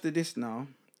obviously after this now,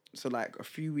 so like a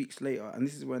few weeks later, and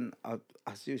this is when I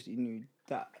seriously knew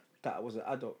that I was an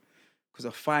adult, because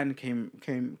a fine came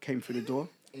through the door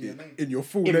In your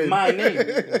full in name. my name.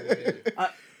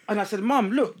 And I said,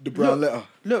 "Mum, look, The brown letter.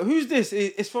 Look, who's this?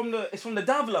 It's from the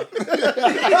Dabbler."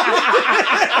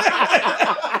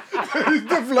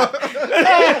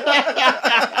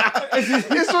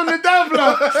 It's from the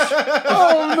Davla.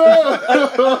 Oh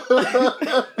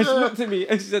no. And she looked at me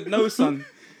and she said, "No, son,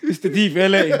 it's the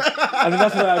DVLA." And then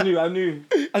that's when I knew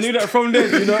that from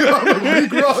then, you know.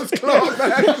 Big Ross Clark,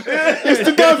 man. It's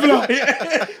the Davla.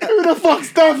 Who the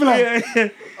fuck's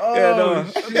Davla?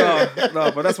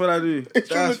 No, but that's what I do. It's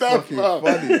from That's the fucking Davla.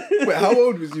 funny. Wait, how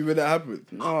old was you when that happened?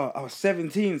 Oh, I was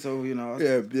 17, so you know.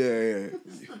 Yeah. It's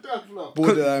the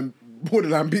Davla.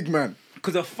 Borderline big man.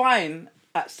 Because a fine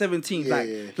at 17, Yeah, like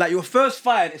yeah. like your first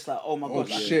fine, it's like, oh my god,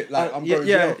 like, Shit, like I'm yeah, going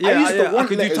yeah, jail. I used to I want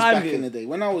could do letters time back here. in the day.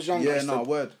 When I was younger, I Yeah, used to no,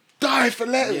 word. die for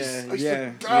letters. Yeah, I used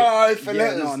yeah, to die for yeah,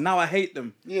 letters. no, now I hate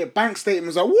them. Yeah, bank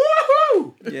statements are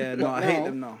woohoo. Yeah, no, I hate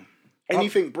them now.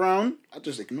 Anything brown, I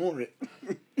just ignore it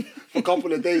for a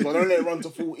couple of days. I don't let it run to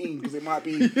 14 because it might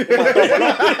double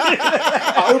up.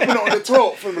 I open it on the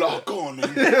 12th and be like, oh, go on,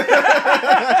 man.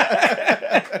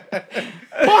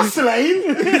 Bus lane.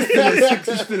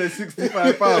 Still at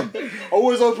 £65. I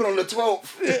always open on the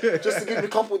 12th just to give me a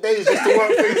couple of days just to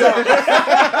work things out.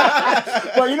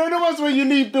 But you know the ones where you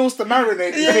need bills to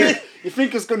marinate? You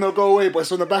think it's going to go away, but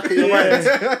it's on the back of your mind.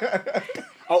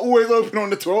 I always open on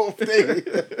the 12th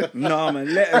day. No,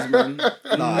 man, letters, man.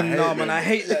 I hate I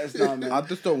hate letters now, man. I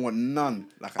just don't want none.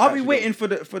 Like, I'll be waiting for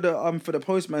the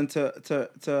postman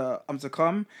to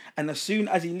come, and as soon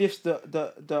as he lifts the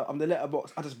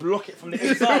letterbox, I just block it from the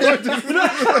inside.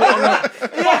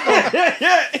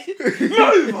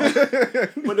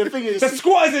 But the thing is, The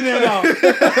squatters in there now.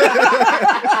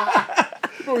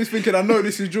 Always thinking, I know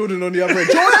this is Jordan on the other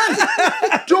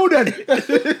end. Jordan!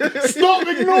 stop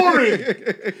ignoring.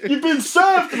 You've been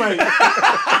served, mate.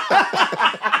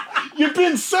 You've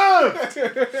been served.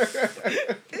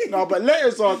 No, but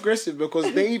letters are aggressive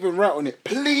because they even write on it.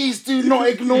 Please do not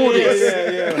ignore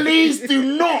this. Yeah. Please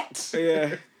do not.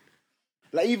 Yeah.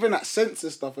 Like even that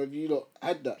census stuff. Have you not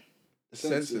had that? The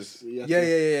Census. You have Yeah,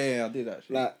 to- I did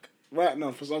actually. Like right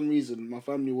now, for some reason, my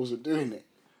family wasn't doing it.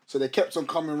 So they kept on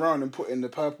coming around and putting the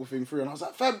purple thing through. And I was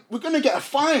like, fam, we're going to get a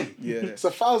fine. Yeah. It's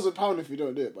 £1,000 if you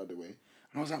don't do it, by the way. And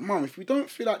I was like, Mum, if we don't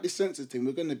fill out this census thing,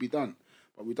 we're going to be done.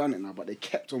 But we've done it now. But they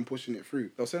kept on pushing it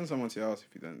through. They'll send someone to your house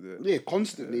if you don't do it. Yeah,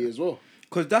 constantly as well.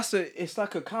 Because it's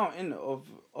like a count, innit,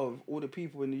 of all the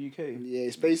people in the UK. Yeah,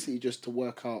 it's basically just to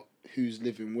work out who's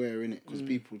living where, innit? Because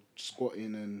people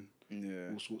squatting and Yeah.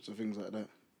 all sorts of things like that.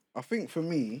 I think for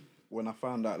me, when I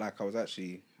found out like I was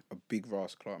actually a big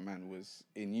Ross Clark man, was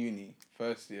in uni,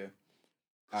 first year.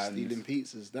 And Stealing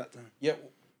pizzas that time. yeah,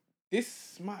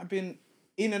 this might have been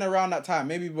in and around that time,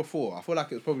 maybe before. I feel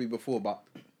like it was probably before, but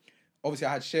obviously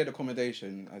I had shared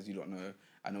accommodation, as you don't know,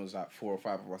 and there was like 4 or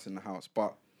 5 of us in the house.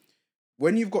 But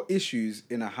when you've got issues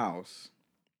in a house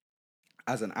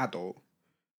as an adult,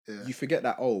 you forget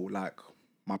that, oh, like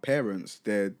my parents,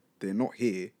 they're not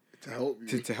here To help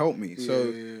you. to help me. Yeah, So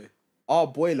yeah. our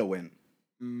boiler went.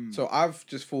 Mm. So I've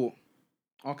just thought,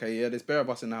 okay, yeah, there's bare of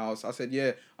us in the house. I said,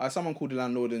 yeah, someone called the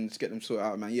landlord and just get them sorted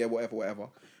out, man. Yeah, whatever.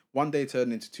 1 day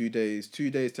turned into 2 days. 2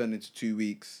 days turned into 2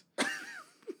 weeks.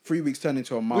 3 weeks turned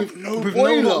into a month. With no With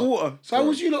boiler. no hot water. So how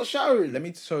was you not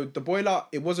showering? So the boiler,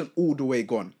 it wasn't all the way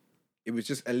gone. It was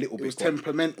just a little It bit was gone.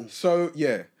 temperamental. So,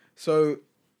 yeah. So,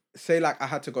 say like I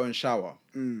had to go and shower.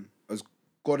 Mm. As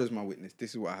God as my witness, this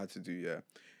is what I had to do, yeah.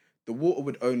 The water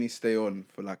would only stay on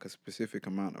for like a specific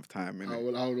amount of time.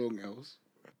 innit? How long else?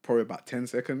 Probably about 10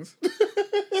 seconds.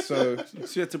 So So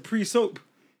you had to pre-soap.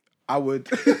 I would...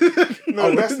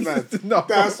 No, that's mad. No.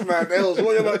 That's mad. Else,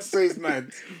 what you're about to say is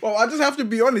mad. Well, I just have to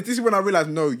be honest. This is when I realised,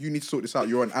 no, you need to sort this out.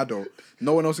 You're an adult.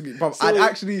 No one else can get... But So- I'd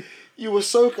actually... You were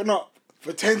soaking up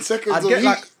for 10 seconds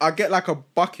I'd get like a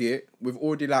bucket with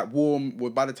already like warm... Well,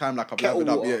 by the time like I've Kettle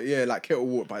leveled up... water. Yeah, like kettle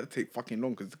water. But it'd take fucking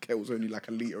long because the kettle's only like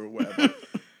a litre or whatever.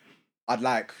 I'd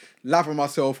like lather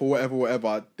myself or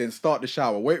whatever, then start the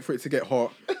shower, wait for it to get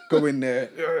hot, go in there,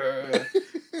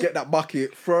 get that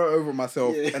bucket, throw it over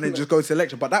myself, and then just go to the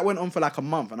lecture. But that went on for like a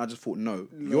month, and I just thought, no,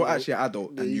 you're actually an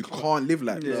adult, and you can't live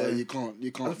like No, this. you can't.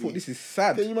 You I can't. just thought, be. this is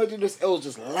sad. Can you imagine this L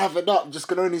just lathered up, just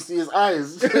can only see his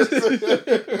eyes?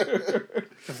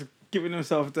 Giving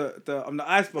himself the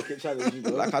ice bucket challenge. You know?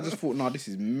 Like, I just thought, no, this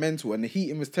is mental. And the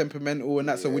heating was temperamental and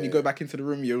that. So when you go back into the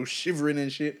room, you're shivering and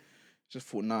shit. Just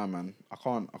thought, nah, man, I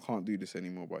can't do this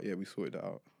anymore. But yeah, we sorted that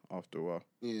out after a while.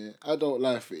 Yeah, adult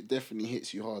life, it definitely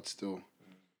hits you hard still.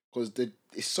 Because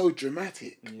it's so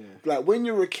dramatic. Yeah. Like, when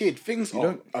you're a kid, things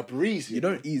are breezy. You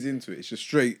don't ease into it. It's just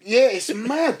straight. Yeah, it's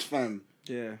mad, fam.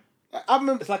 Yeah. Like, I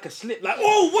remember... It's like a slip. Like,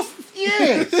 oh, what's...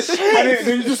 Yeah, and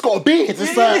then you just got a beard.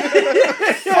 It's like,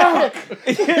 fuck.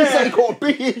 It's like you got a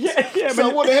beard. Yeah, So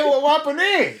man. what the hell happened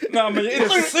here? No, man, you're in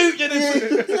a suit. You're in a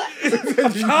suit. I'm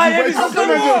I'm tired.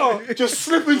 gonna just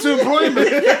slip into employment.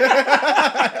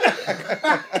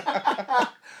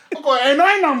 got an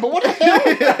NI number. What the hell?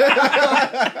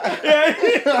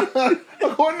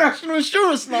 I got a national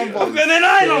insurance number. I've got an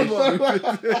NI number.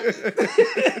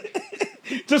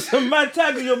 Just a mad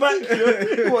tag on your back.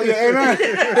 What, your NI?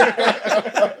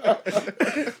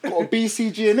 Got a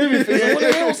BCG and everything. What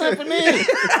the hell's happening?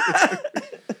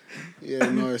 Yeah,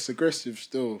 no, it's aggressive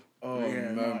still. Oh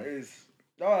Yeah, man. no, it is.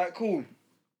 All right, cool.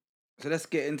 So let's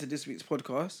get into this week's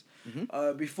podcast.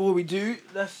 Before we do,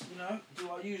 let's do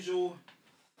our usual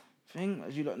thing.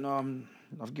 As you don't know,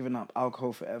 I've given up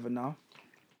alcohol forever now.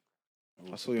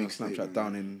 I saw you on Snapchat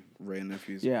down in Ray and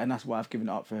Nephews. Yeah, and that's why I've given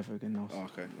it up forever again now. Oh,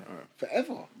 okay. All right.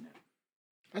 Forever?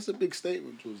 That's a big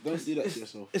statement, Jules. Don't do that to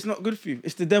yourself. It's not good for you.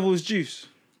 It's the devil's juice.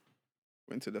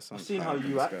 Went to the sun. I've seen how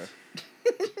you act.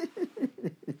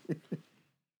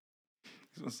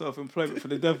 It's self-employment for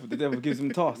the devil. The devil gives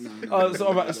him tasks.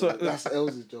 That's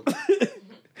Elsa's job.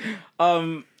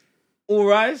 All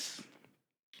rise.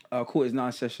 Our court is now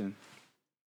in session.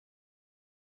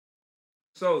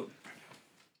 So,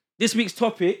 this week's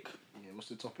topic Yeah, what's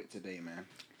the topic today, man?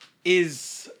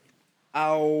 is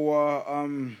our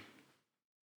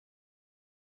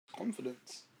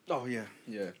Confidence. Oh yeah.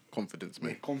 Yeah, confidence, Yeah,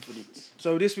 mate. confidence.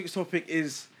 So this week's topic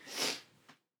is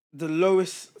the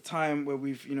lowest time where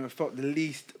we've felt the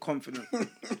least confident.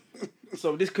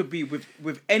 So this could be with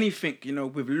anything,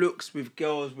 with looks, with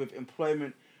girls, with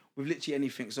employment, with literally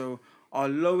anything. So our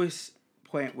lowest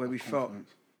point where we felt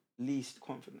least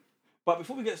confident. But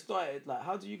before we get started, like,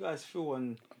 how do you guys feel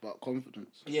on About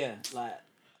confidence.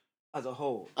 as a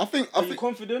whole? I think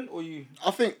confident or you?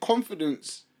 I think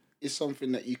confidence is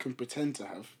something that you can pretend to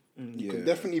have. You can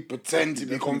definitely pretend to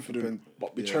be confident,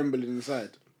 but be trembling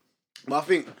inside. But I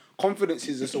think confidence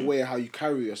is just a way of how you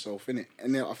carry yourself, innit?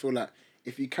 And then I feel like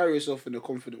if you carry yourself in a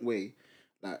confident way,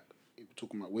 like if we're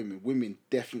talking about women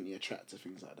definitely attract to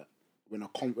things like that.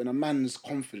 When a man's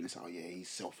confident, it's like, oh yeah, he's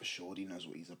self-assured, he knows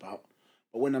what he's about.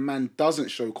 But when a man doesn't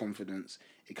show confidence,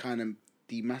 it kind of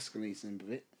demasculates him a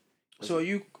bit. So are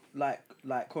you like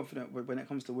confident when it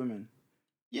comes to women?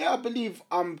 Yeah, I believe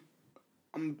I'm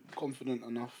confident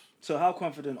enough. So how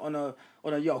confident on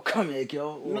a yo, come here,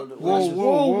 girl? Or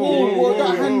Whoa,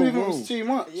 that hand movement was too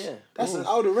much. Yeah.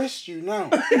 I would arrest you now.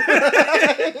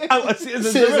 I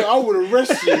Seriously, I would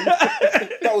arrest you.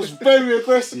 That was very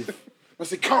aggressive. I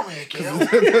said, come here, girl.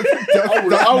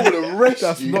 I would arrest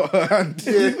That's you. not her hand.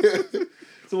 Yeah.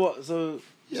 So what? So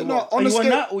Yeah, what? on Are the you on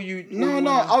scale- that or you? No,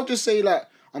 I'll just say like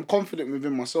I'm confident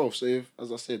within myself. So if,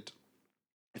 as I said,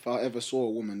 if I ever saw a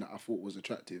woman that I thought was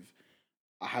attractive,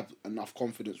 I have enough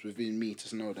confidence within me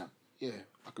to know that, yeah,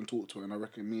 I can talk to her and I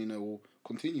reckon me and her will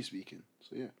continue speaking.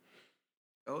 So yeah.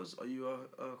 Els, are you a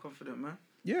confident man?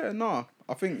 Yeah, no.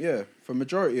 I think, for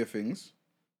majority of things,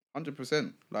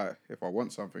 100%. Like, if I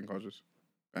want something, I'll just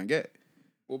go and get it.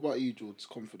 What about you, George?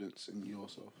 Confidence in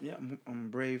yourself? Yeah, I'm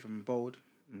brave, I'm bold,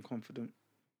 I'm confident.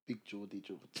 Big Geordie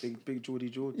George. Big Geordie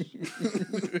George.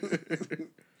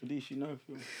 At least you know.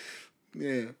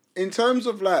 Yeah. In terms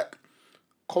of like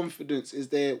confidence,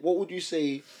 what would you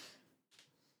say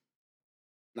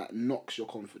like knocks your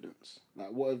confidence?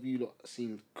 Like what have you lot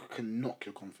seen can knock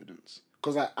your confidence?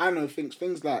 Because like, I know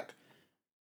things like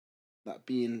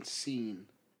being seen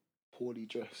poorly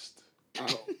dressed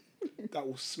out, that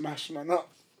will smash man up.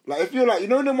 Like if you're like,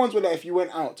 them ones where like if you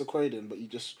went out to Croydon but you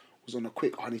just was on a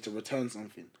quick, I need to return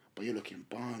something, but you're looking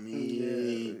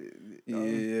balmy.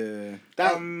 Yeah.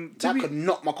 That could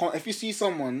knock my confidence. If you see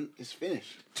someone, it's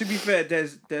finished. To be fair,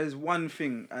 there's one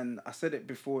thing, and I said it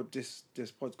before this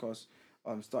podcast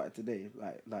started today,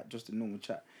 like just a normal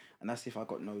chat, and that's if I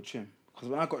got no trim. Because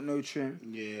when I got no trim,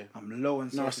 Yeah. I'm low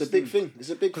on No, it's a self-esteem. big thing. It's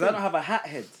a big thing. Because I don't have a hat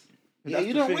head. Yeah, That's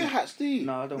you the don't thing. wear hats, do you?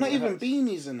 No, I don't Not wear even hats.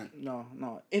 beanies in it.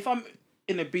 No. If I'm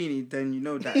in a beanie, then you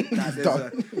know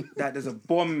that there's a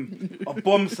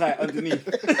bomb site underneath.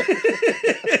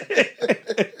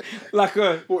 Like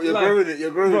What, you're growing it?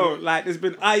 You're growing bro, it. like there's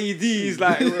been IEDs,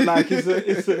 like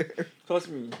it's a trust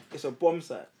me, it's a bomb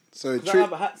site. So Because I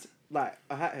have a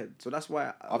hat head, so that's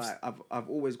why I've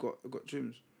always got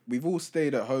trims. We've all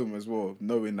stayed at home as well,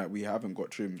 knowing that we haven't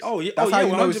got trims. Oh, yeah. That's Oh, how yeah,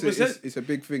 you know it's 100%. it's a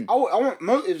big thing. I want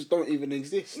motives don't even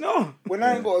exist. No. When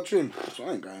I ain't got a trim, so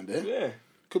I ain't going there. Yeah.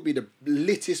 Could be the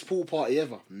littest pool party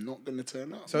ever. I'm not gonna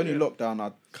turn up. It's only lockdown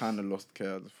I kind of lost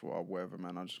care for whatever,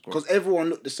 man. I just got... Because everyone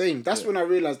looked the same. That's when I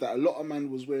realised that a lot of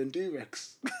man was wearing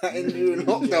do-rags during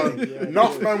lockdown.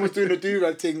 Enough man was doing the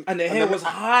do-rag thing. And the hair was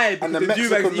high because and the the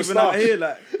do-rag's Mexican even out moustache. here,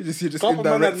 like. You're just Couple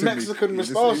man had indirecting me. Mexican You're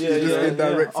just- moustaches. you're just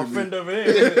indirecting Our me. friend over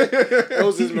here.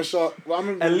 Elsa's mashot. Well, I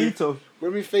remember Elito.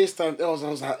 when we FaceTimed Els, I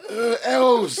was like,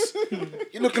 Els,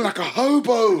 you're looking like a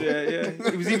hobo. Yeah.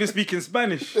 He was even speaking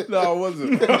Spanish. No, I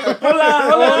wasn't.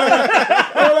 Hola,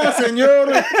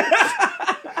 señor.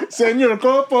 Señor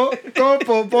Copo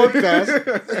podcast.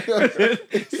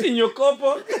 Señor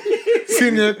Copo.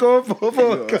 Señor Copo You are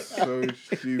podcast.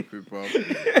 so stupid, bro.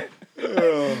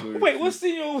 Wait, what's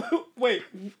Señor? Wait.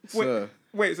 Sir.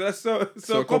 Wait, so that's so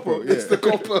Sir Copo. Copo, yeah. It's the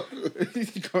Copo.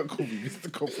 You can't call me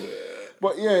Mr. Copper.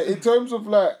 But yeah, in terms of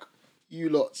like you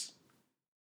lot's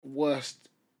worst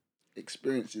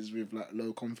experiences with like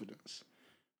low confidence,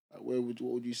 like what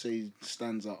would you say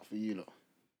stands out for you lot?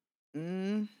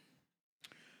 Do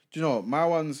you know what? My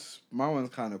one's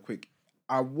kind of quick.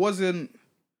 I wasn't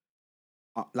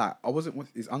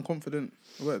is unconfident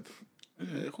a word?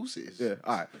 Yeah, of course it is. Yeah,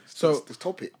 alright. That's So the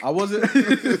topic. I wasn't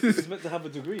He's meant to have a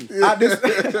degree. at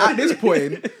this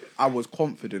point I was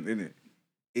confident in it.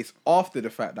 It's after the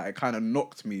fact that it kind of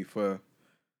knocked me for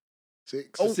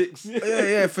 6. 6.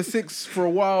 for 6 for a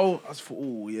while. I was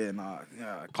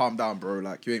calm down, bro.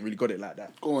 Like you ain't really got it like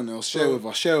that. Go on, Els. Share with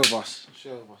us. Share with us.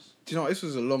 Do you know what? This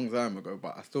was a long time ago,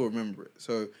 but I still remember it.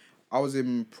 So I was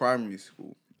in primary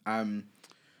school. To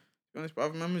be honest, but I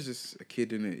remember just a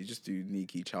kid in it. You just do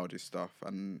sneaky, childish stuff,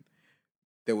 and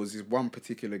there was this one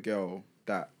particular girl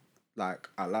that like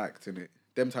I liked in it.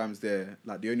 Them times there,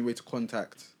 like the only way to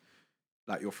contact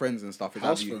like your friends and stuff is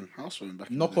House either you phone back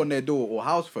in knock the day. on their door or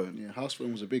house phone. Yeah, house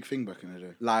phone was a big thing back in the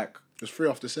day. Like It was 3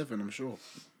 after 7, I'm sure.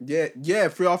 3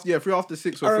 after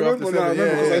 6 or I 3 remember, after no, I 7.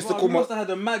 remember, 'cause I Yeah, used to Well, call we my... must have had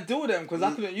a mad deal with them because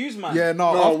I couldn't use mine. yeah.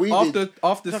 No, No, we after did.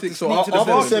 after Have to 6 or sneak after to the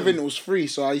 7 phone. 7. it was free,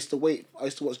 so I used to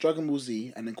watch Dragon Ball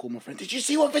Z and then call my friend, did you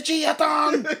see what Vegeta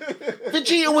done?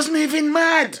 Vegeta was moving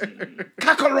mad.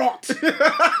 Kakarot.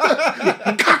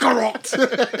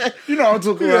 Kakarot. You know what I'm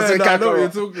talking about. I say I know what you're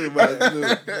Kakarot. talking about.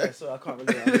 Yeah, so I can't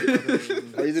really.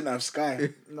 Oh, you didn't have Sky.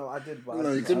 No, I did, but No,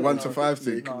 I you didn't. couldn't. 1 to 5 Yeah,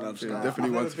 thing. you couldn't have Yeah, Sky. definitely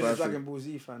I've 1 never to been a 5 Dragon thing. Ball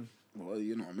Z fan. Well,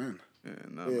 you're not a man. Yeah,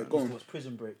 no, Yeah, man. go on. It was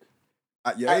Prison Break.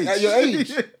 At your At- age. at your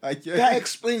age. At your That age.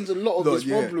 explains a lot of Look, his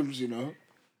yeah. problems, you know.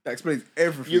 That explains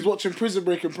everything. You was watching Prison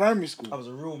Break in primary school. I was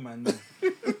a real man then.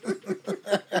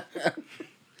 I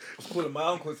was calling my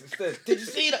uncles instead. Did you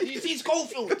see that? Did you see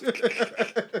Schofield?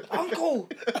 Uncle!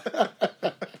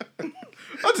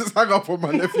 I just hung up on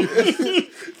my nephew.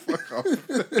 Fuck off.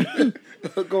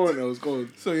 Go on, Els, go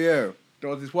on. So yeah, there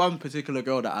was this one particular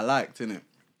girl that I liked, innit?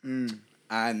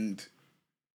 And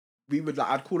we would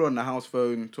I'd call her on the house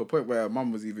phone to a point where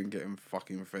mum was even getting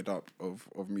fucking fed up of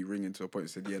me ringing to a point.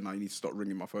 Said, yeah, no, you need to stop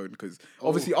ringing my phone because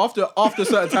obviously after a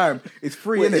certain time it's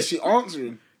free, Wait, innit? is she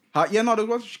answering? Yeah, no, there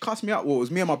was she cussed me out. Well, it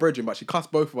was me and my brethren, but she cussed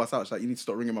both of us out. She's like, you need to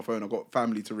stop ringing my phone. I've got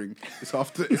family to ring. It's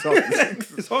after 6.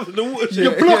 It's after the water.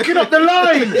 You're Blocking up the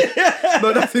line!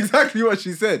 No, that's exactly what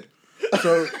she said.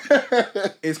 So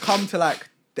it's come to like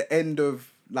the end of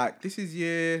like this is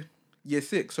year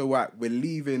 6. So like we're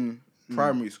leaving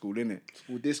primary school, innit?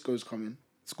 Well, disco's coming.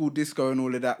 School disco and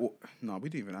all of that. Well, no, we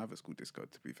didn't even have a school disco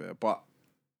to be fair. But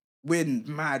we're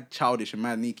mad childish and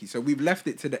mad sneaky. So we've left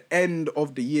it to the end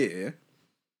of the year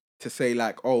to say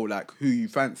like, oh, like who you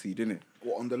fancied, innit?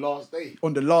 What, on the last day?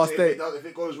 On the last day. If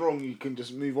it goes wrong, you can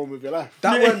just move on with your life.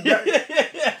 That went.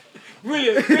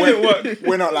 Brilliant work.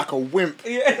 Went out like a wimp.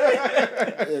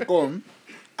 Yeah. Yeah, go on.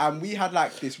 And we had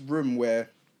like this room where,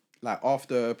 like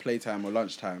after playtime or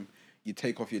lunchtime, you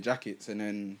take off your jackets and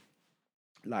then,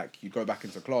 like, you go back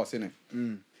into class, innit?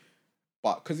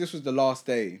 But because this was the last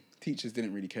day, teachers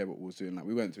didn't really care what we was doing. Like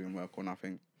we weren't doing work or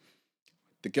nothing.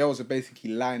 The girls are basically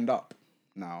lined up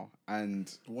now, and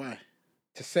Why?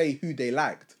 to say who they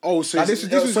liked. Oh, so Like, it's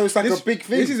like a big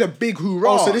thing. This is a big hoorah.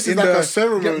 Oh, so this is in like the- a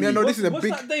ceremony. Yeah, no, this is a What's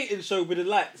big. that dating show with the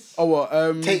lights? Oh,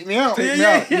 what? Take me out. Take me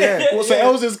out. Yeah. Well, so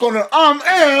Els is gonna, I'm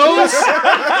Els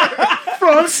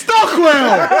from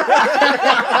Stockwell.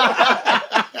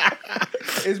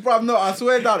 It's bruv, no, I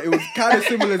swear down, it was kind of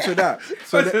similar to that.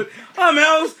 So the, I'm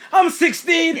Els, I'm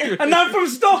 16, and I'm from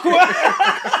Stockwell.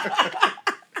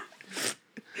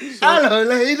 Hello,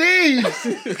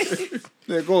 ladies.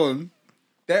 Yeah, go on.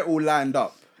 they're all lined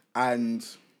up, and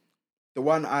the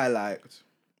one I liked,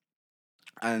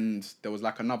 and there was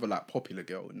like another like popular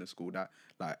girl in the school that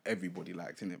like everybody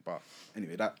liked in it. But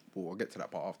anyway, I'll get to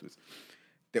that part afterwards.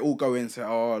 They all go in and say,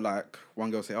 oh, like one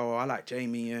girl say, oh, I like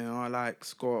Jamie, yeah, I like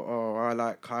Scott, oh, I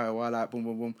like Kyle, I like boom,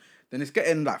 boom, boom. Then it's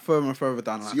getting like further and further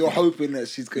down. So Like, you're hoping that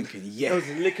she's gonna. thinking, He yeah, was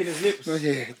licking his lips.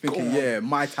 Yeah, thinking, yeah,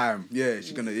 my time, yeah,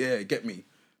 she's gonna, yeah, get me.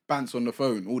 Bounce on the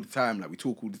phone all the time, like we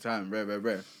talk all the time,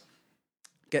 rare.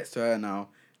 Gets to her now,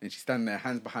 and she's standing there,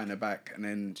 hands behind her back, and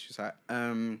then she's like,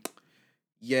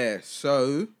 yeah,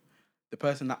 so the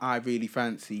person that I really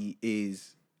fancy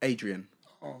is Adrian.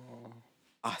 Oh.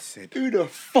 I said, Who the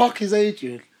fuck is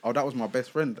Adrian? oh, that was my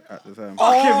best friend at the time.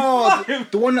 Oh,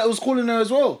 the one that was calling her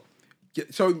as well. Yeah,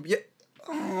 so yeah,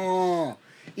 Oh,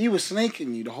 he was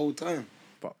snaking you the whole time.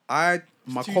 but my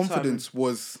two confidence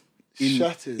was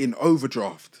Shattered. in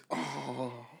overdraft.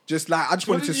 Just like I just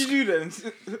What wanted did to. you do then?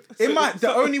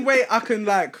 The only way I can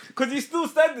like Because he's still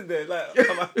standing there.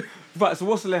 Like, right, so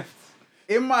what's left?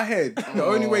 in my head, the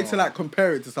only way to like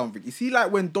compare it to something. You see,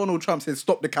 like when Donald Trump said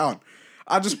stop the count,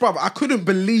 I couldn't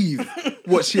believe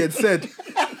what she had said.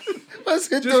 I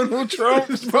said Donald Trump.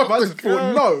 Bruv, I just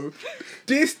thought, no,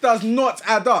 this does not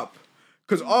add up.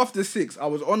 Because after 6, I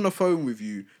was on the phone with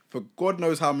you for God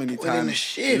knows how many Putting in a times,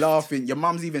 shift. laughing. Your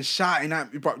mum's even shouting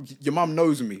at me. Bro, your mum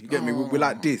knows me. Get me? We're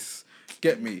like this.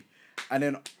 Get me? And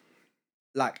then,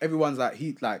 like everyone's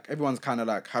everyone's kind of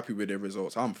like happy with their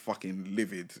results. I'm fucking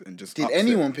livid and just. Did upset.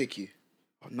 anyone pick you?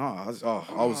 No, I was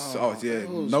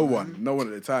no one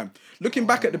at the time. Looking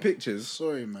back at the pictures,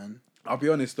 Sorry, man. I'll be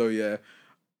honest though, yeah.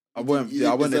 I you went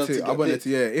there deserve to to, get I went there picked. to,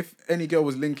 yeah. If any girl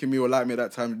was linking me or like me at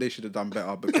that time, they should have done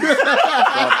better because I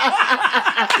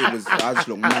just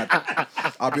looked mad.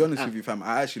 I'll be honest with you, fam.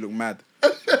 I actually looked mad.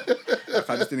 Like,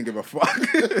 I just didn't give a fuck.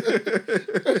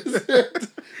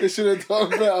 They should have done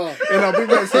better. And I'll be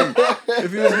back saying,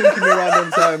 if you was linking me around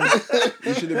them times,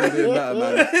 you should have been doing better,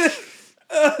 man.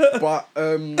 But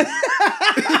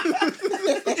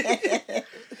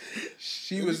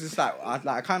she was just like,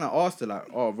 I kind of asked her like,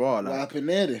 oh, raw, What like, happened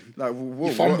there then? like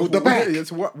You fumbled the bag. Yeah,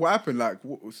 so what happened? Like,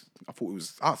 I thought it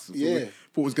was us. Yeah.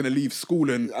 Thought it was gonna leave school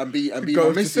and And be go my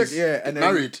to missus. yeah, and then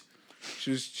married.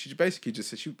 She basically just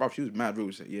said she was mad real.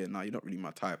 She said, yeah, no, you're not really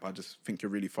my type. I just think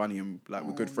you're really funny and like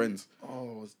we're good friends.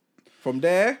 Oh, From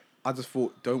there, I just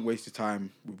thought, don't waste your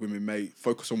time with women, mate.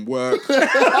 Focus on work,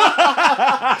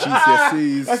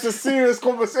 GCSEs. that's a serious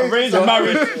conversation. Arrange a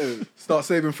marriage. Start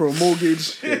saving for a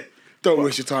mortgage. Don't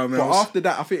waste your time, But man. after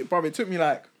that, I think, bro, it took me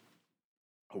like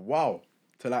a while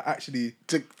to like actually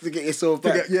To get yourself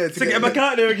back. To get him back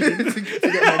out there again. to get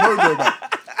my mojo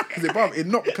back.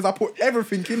 Because I put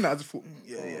everything in there. I just thought,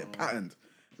 patterned.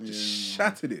 Just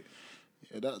shattered it.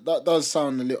 Yeah, that does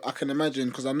sound a little. I can imagine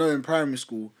because I know in primary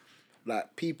school,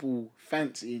 like people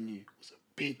fancying you was a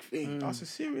big thing. That's a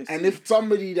serious And if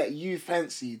somebody that you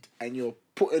fancied and you're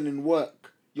putting in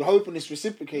work, you're hoping it's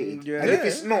reciprocated. Yeah. And if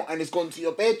it's not and it's gone to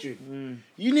your bedroom,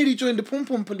 you nearly joined the pom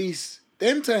pom police.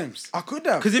 Them times. I could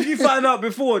have. Because if you found out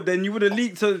before, then you would have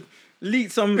leaked some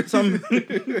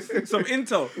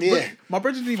intel. Yeah. My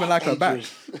brother didn't even like her back.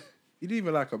 Adrian. He didn't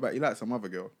even like her back. He liked some other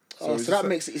girl. So it's that just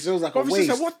makes it feels like a like, waste.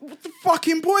 said, what's the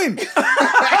fucking point?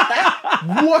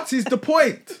 What is the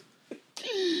point?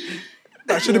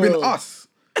 That should have been us.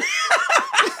 Like,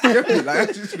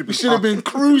 that should have been We should have been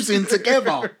cruising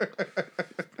together.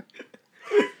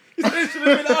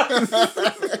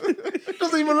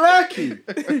 Doesn't even like you.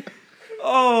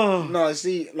 Oh. No,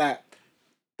 see, like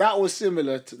that was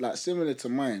similar to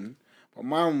mine, but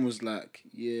mine was like,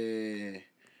 yeah.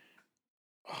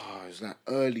 Oh, it was like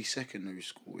early secondary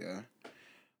school, yeah.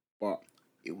 But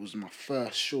it was my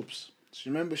first shubs. So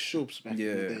you remember shubs back in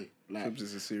the day? Like, Shubs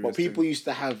is a serious but people thing. used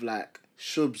to have like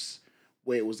shubs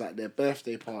where it was like their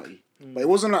birthday party. But it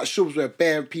wasn't like shubs where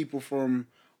bare people from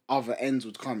other ends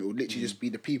would come. It would literally just be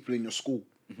the people in your school.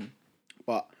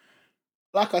 But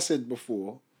like I said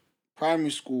before, primary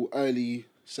school, early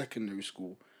secondary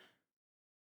school,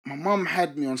 my mum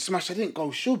had me on Smash. I didn't go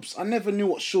shubs. I never knew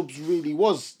what shubs really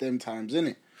was them times,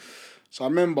 innit? So I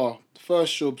remember the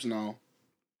first shubs now,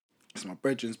 it's my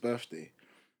brethren's birthday.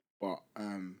 But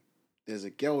there's a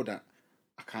girl that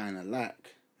I kind of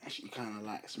like. And she kind of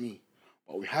likes me.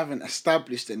 But we haven't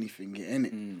established anything yet,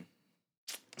 innit?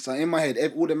 So in my head,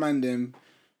 all the man them,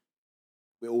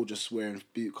 we're all just wearing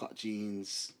bootcut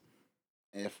jeans,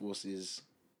 Air Forces,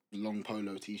 long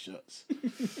polo t-shirts.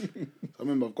 So I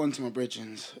remember I've gone to my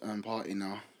brethren's party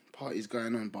now. Party's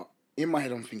going on, but in my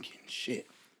head I'm thinking, shit,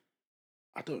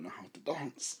 I don't know how to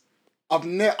dance.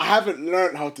 I haven't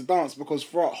learned how to dance because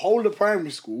for a whole of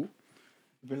primary school,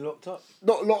 Been locked up.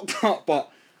 not locked up, but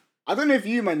I don't know if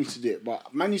you man used to do it,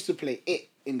 but man used to play it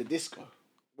in the disco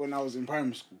when I was in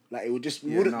primary school. Like it would just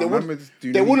Yeah, there I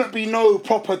wouldn't be no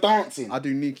proper dancing.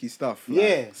 do neaky stuff. Like,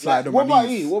 Yeah. slide on What my about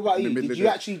knees you? What about in the you? middle Did of you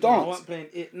the- actually No, I dance? wasn't playing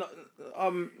it.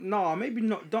 No, maybe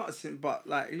not dancing, but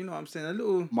like you know what I'm saying, a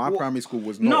little. My primary school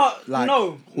was not like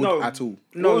hood no at all.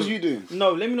 No, What was you doing?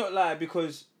 No, let me not lie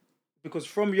because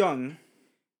from young,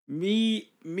 me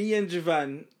and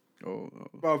Javan,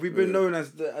 bro, we've been known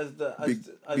as the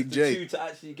Big J. two to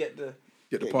actually get the.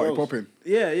 Get the Get party girls. popping.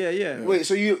 Yeah. Wait,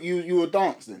 so you were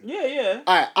dance then? Yeah.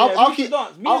 Alright, Yeah, we I'll used to keep.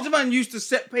 dance. Me and Javan used to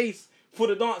set pace for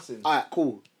the dancing. Alright,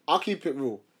 cool. I'll keep it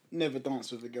real. Never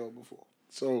danced with a girl before,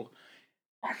 so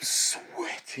I'm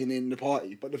sweating in the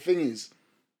party. But the thing is,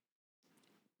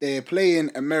 they're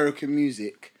playing American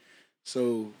music,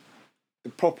 so the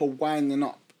proper winding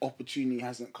up opportunity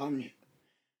hasn't come yet.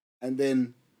 And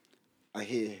then I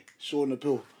hear Shauna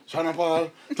Pill. Shauna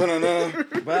Pill.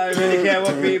 But I really care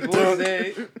what people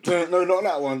say. No, not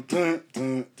that one.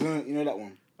 You know that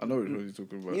one? I know what you're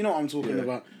talking about. You know what I'm talking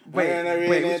about. Wait,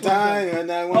 Wait, which one's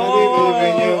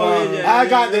I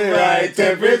got the right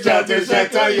temperature to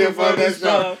shelter you for the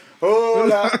storm.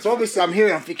 Hold up. So obviously I'm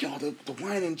hearing, I'm thinking, the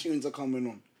whining tunes are coming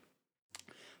on.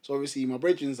 So obviously my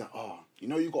brethren's like, you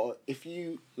know you got, if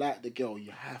you like the girl, you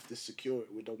have to secure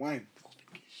it with the wine. I was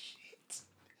thinking, shit,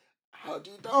 how do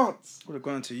you dance? Would have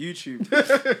gone to YouTube.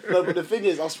 No, but the thing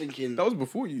is, I was thinking, That was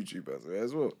before YouTube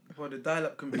as well. For the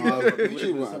dial-up computer. no,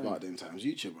 YouTube weren't about them times.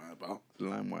 YouTube weren't about.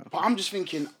 LimeWire. But I'm just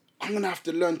thinking, I'm gonna have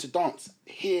to learn to dance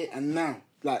here and now.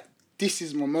 Like, this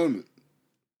is my moment.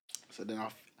 So then I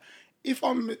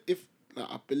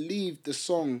believe the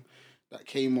song that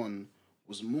came on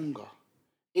was Munga.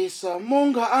 It's a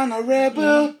Munga and a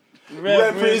rebel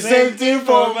representing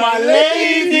for my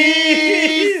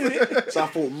ladies. So I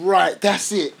thought, right,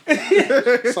 that's it.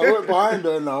 So I went behind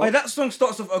her now. Wait, that song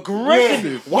starts off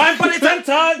aggressive. Wine for it and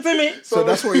talk to me. So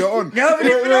that's what you're on. Girl, if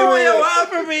you know what you want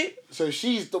from me. So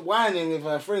she's the whining with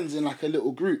her friends in like a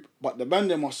little group, but the band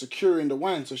them are securing the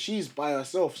wine, so she's by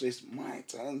herself. So it's my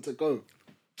turn to go.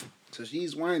 So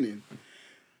she's whining.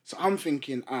 So I'm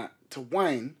thinking, to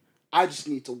whine, I just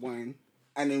need to whine,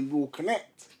 and then we'll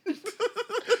connect.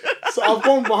 So I've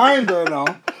gone behind her now.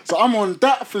 So I'm on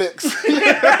that flex. So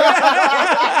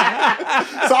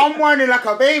I'm whining like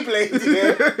a Beyblade.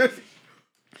 Yeah?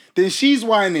 Then she's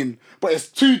whining, but it's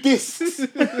 2 discs.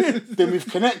 Then we've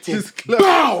connected.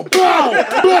 Bow, bow,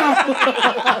 bow.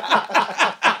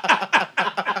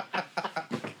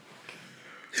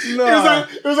 No.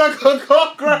 It was like a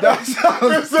cockroach. That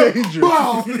sounds dangerous.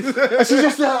 Bow. And she's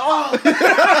just like,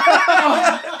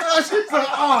 she's like,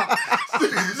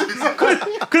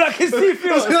 Because I can see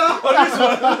feels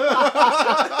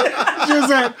She was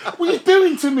like, what are you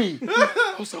doing to me?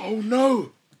 I was like, oh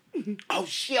no. Oh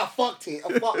shit, I fucked it.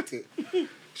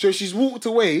 So she's walked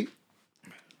away,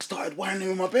 started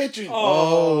whining in my bedroom.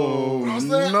 Oh, I was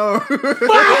like, no.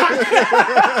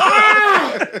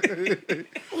 I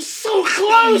was so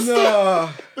close. No.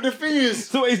 But the thing is,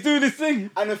 So he's doing this thing.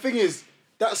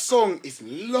 that song is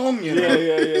long, you know.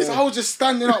 Yeah. So I was just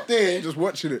standing up there, Just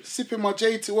watching it. sipping my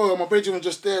J2O, and my bedroom was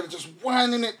just there, just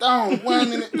winding it down. I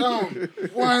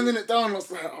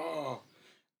was like, oh.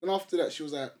 And after that, she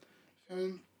was like, I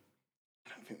don't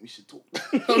think we should talk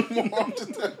no more after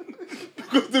that.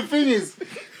 Because the thing is,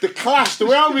 the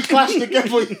way how we clashed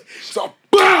together, it's like,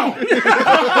 BOW!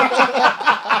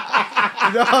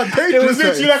 It was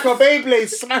literally like a Beyblade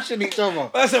smashing each other.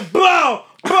 I said, bow!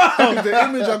 Bow! The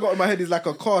image I got in my head is like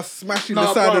a car smashing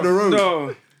the side of the road.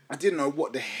 No. I didn't know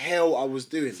what the hell I was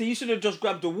doing. See, you should have just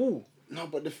grabbed the wall. No,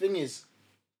 but the thing is,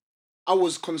 I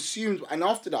was consumed, and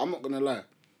after that, I'm not gonna lie.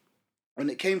 When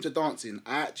it came to dancing,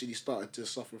 I actually started to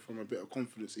suffer from a bit of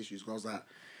confidence issues. Because I was like,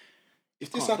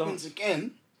 if this happens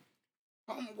again,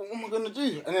 what am I gonna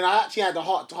do? And then I actually had a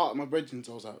heart-to-heart with my brethren.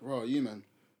 So I was like, "Bro, you man,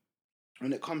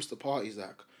 when it comes to parties,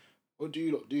 like, what do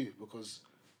you lot do? Because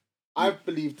I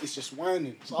believe it's just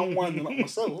whining. So I'm winding up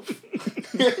myself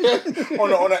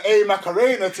on an A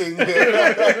Macarena thing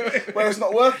where it's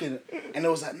not working. And they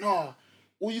was like, nah,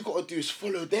 all you gotta do is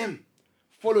follow them.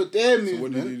 Follow their movement. So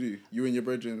what did you do? You and your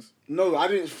brethren? No, I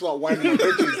didn't start whining my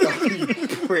brethren stuff, you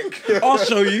prick. I'll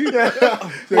show you.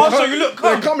 I'll show you. Look,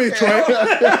 come. Come here, Troy.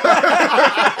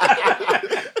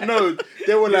 No,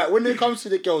 they were like, when it comes to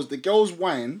the girls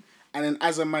whine, and then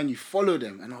as a man, you follow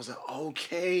them. And I was like,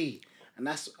 okay. And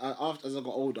that's, after as I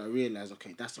got older, I realised,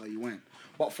 okay, that's how you went.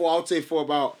 But I would say for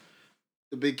about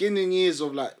the beginning years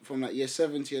of like, from like year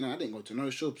 70 and I didn't go to no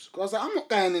shubs. Because I was like, I'm not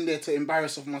going in there to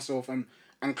embarrass of myself and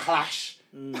clash.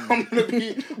 I'm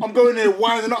going there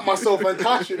winding up myself and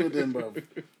clashing with them, bro.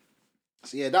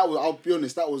 So yeah, I'll be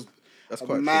honest, that's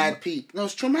quite a mad peak. No,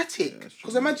 it's traumatic.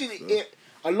 Because imagine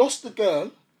I lost the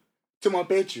girl to my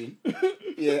bedroom,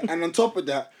 yeah, and on top of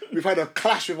that, we've had a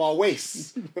clash with our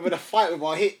waists. We've had a fight with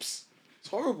our hips. It's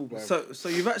horrible, bro. So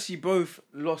you've actually both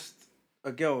lost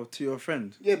a girl to your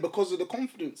friend. Yeah, because of the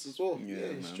confidence as well. Yeah,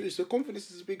 It's man. true. So confidence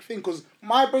is a big thing. Because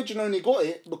my brethren only got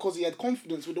it because he had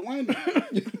confidence with the wine.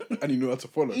 And he knew how to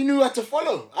follow. He knew how to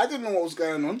follow. I didn't know what was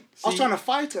going on. I was trying to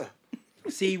fight her.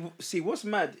 See, what's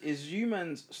mad is you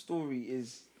man's story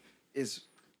is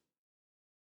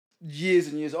years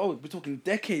and years old. We're talking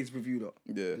decades with you lot.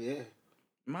 Yeah. Yeah.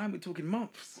 Mine, we're talking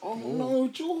months. Oh no,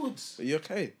 George. Are you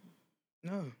okay?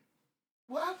 No.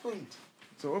 What happened?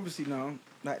 So obviously now,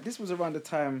 like this was around the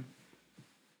time.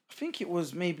 I think it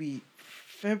was maybe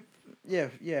February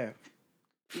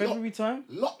time.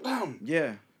 Lockdown.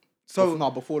 Yeah. So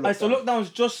before So lockdown. lockdown's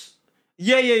just.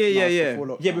 Yeah. before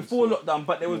lockdown, Before so- lockdown,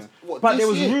 but there was, What, but this there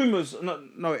was year? rumors.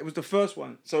 No, it was the first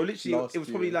one. So literally, Last it was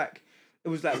probably year. like, it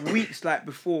was like weeks like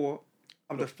before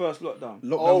of the first lockdown.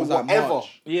 Lockdown Oh, was like whatever.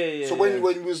 March. Yeah. So when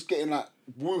you was getting like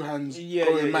Wuhan's Yeah,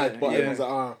 going yeah, mad, yeah, but yeah. everyone's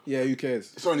like, Yeah, who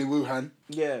cares? it's only Wuhan.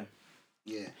 Yeah.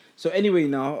 Yeah. So anyway,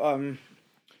 now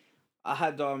I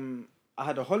had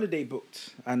a holiday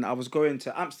booked, and I was going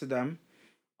to Amsterdam.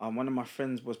 One of my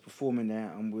friends was performing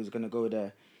there, and we was gonna go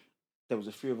there. There was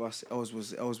a few of us. Els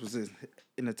was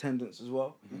in attendance as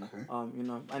well. Okay. You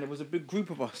know, and it was a big group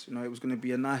of us. You know, it was gonna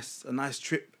be a nice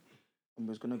trip, and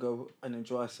we was gonna go and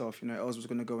enjoy ourselves. You know, Els was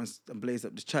gonna go and blaze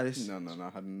up the chalice. No. I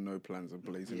had no plans of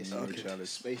blazing Yes, no okay.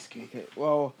 chalice. Space King. Okay.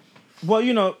 Well,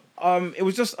 you know, it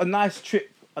was just a nice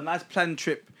trip, a nice planned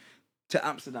trip to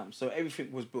Amsterdam. So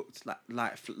everything was booked,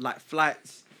 like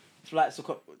flights,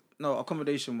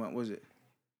 accommodation. What was it?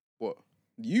 What?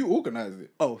 You organised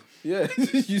it? Oh, Yeah.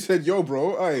 You said, yo,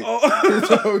 bro. Aye.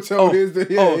 oh, Hotel. Here's the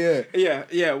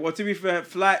yeah. Well, to be fair,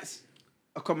 flights,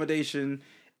 accommodation,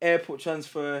 airport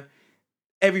transfer,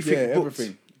 everything. Yeah, booked,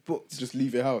 everything. booked. Just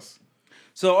leave your house.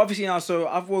 So obviously now, so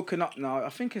I've woken up now. I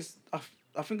think it's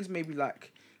maybe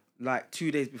like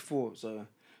 2 days before. So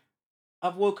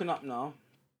I've woken up now.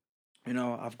 You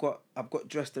know, I've got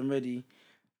dressed and ready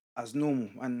as normal,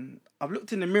 and I've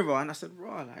looked in the mirror and I said,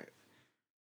 "Raw, like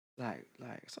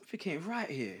something ain't right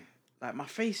here. Like my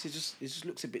face it just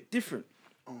looks a bit different."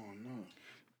 Oh no.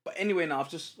 But anyway, now I've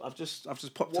just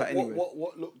popped out anyway.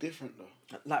 What looked different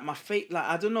though? Like my face, like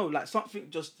I don't know, like something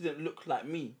just didn't look like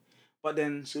me. But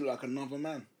then You look like another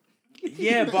man.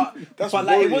 yeah, but That's but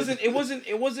like worrying.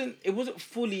 it wasn't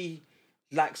fully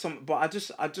like some. But I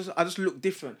just look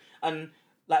different. And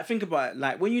like think about it,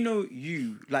 like when you know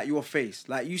you, like your face,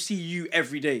 like you see you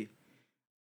every day.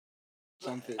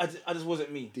 Something. I just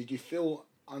wasn't me. Did you feel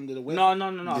under the weather?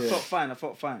 No. I Yeah.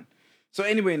 felt fine. So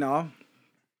anyway, now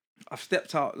I've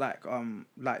stepped out like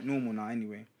normal now.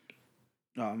 Anyway,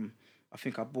 I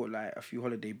think I bought like a few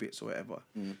holiday bits or whatever.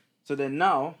 So then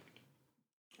now,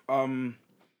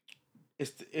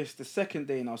 it's the second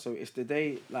day now. So it's the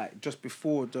day like just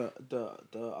before the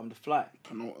flight.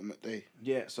 Penultimate day.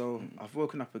 Yeah. So I've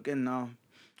woken up again now.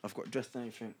 I've got dressed and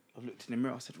everything. I've looked in the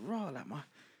mirror. I said, "Raw,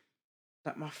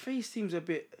 like my face seems a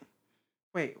bit.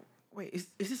 Wait, is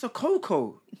this a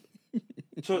cocoa?"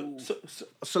 So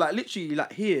like literally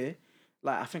like here,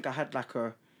 like I think I had like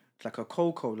a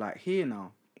cocoa like here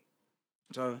now.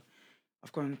 So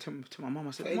I've gone to my mum.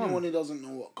 I said, For "Mum." anyone who doesn't know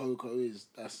what cocoa is,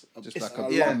 that's Just it's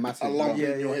like a yeah, lump, massive a lump lump.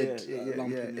 in your head. Yeah. A lump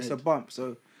in your It's head. a bump.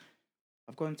 So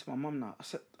I've gone to my mum now. I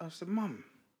said, Mum,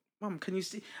 can you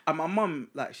see? And my mum,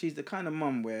 like, she's the kind of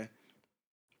mum where,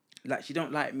 like, she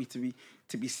don't like me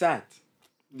to be sad.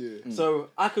 Yeah. So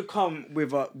I could come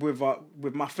with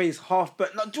my face half,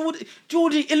 but no,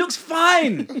 Geordie, it looks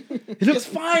fine. It looks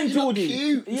fine, You look Geordie.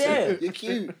 cute. Yeah. You're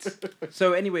cute.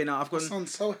 So anyway, now I've Your gone.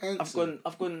 son's so handsome.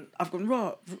 I've gone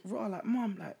raw, like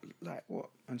Mum, like what?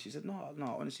 And she said, no,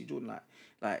 honestly, Jordan,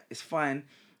 like it's fine.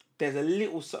 There's a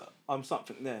little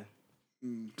something there.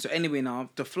 So anyway, now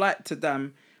the flight to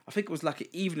Dam, I think it was like an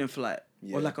evening flight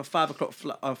Yeah. or like a 5 o'clock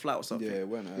flight or something. Yeah, it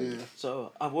went early. Yeah.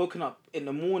 So I've woken up in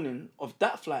the morning of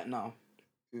that flight now,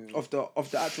 of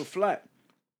the actual flight,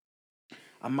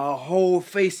 and my whole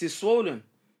face is swollen.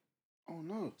 Oh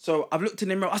no. So I've looked in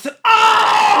the mirror. I said,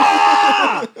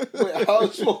 "Ah!" Wait, how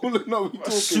swollen are we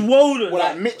talking? Swollen, Well,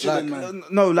 like Michelin, man.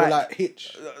 no, Or like like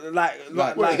Hitch.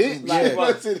 Wait, hitch? yeah.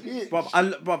 I said hitch.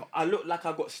 bruv, I look like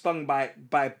I got stung by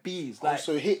bees. Oh, Like,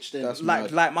 so hitch then. That's like,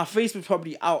 mad. like my face was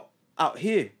probably out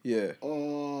here, Yeah.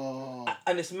 Oh.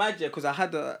 and it's mad because I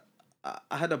had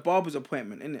a barber's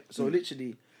appointment in it. So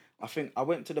literally, I think I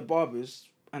went to the barber's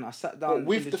and I sat down What,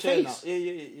 with in the chair face?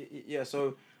 now. Yeah.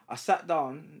 So I sat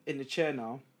down in the chair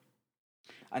now,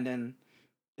 and then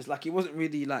it's like he wasn't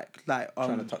really like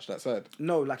Trying to touch that side.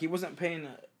 no, like he wasn't paying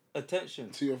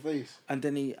attention. To your face. And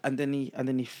then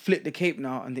he flipped the cape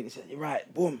now, and then he said,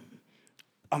 "Right, boom."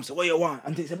 So what you want?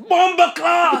 And then he said, "Bomber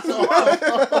class."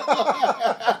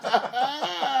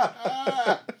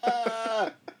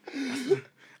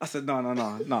 I said, no. I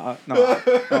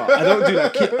don't do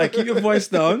that. Keep your voice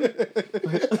down.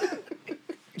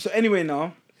 So anyway,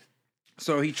 now,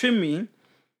 so he trimmed me,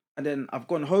 and then I've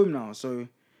gone home now. So,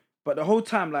 but the whole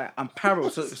time, like, I'm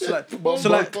paro. So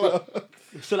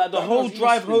the whole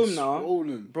drive home now,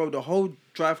 Swollen. bro. The whole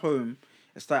drive home,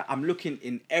 it's like I'm looking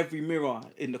in every mirror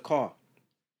in the car.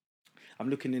 I'm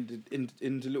looking in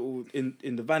the little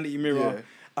in the vanity mirror. Yeah.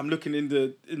 I'm looking in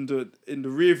the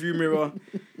rear view mirror.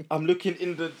 I'm looking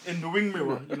in the wing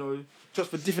mirror. You know,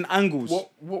 just for different angles.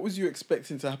 What was you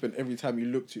expecting to happen every time you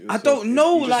looked at I yourself? don't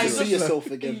know. You Like just see yourself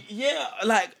again. Yeah, He's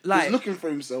like looking for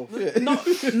himself.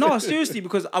 no, seriously,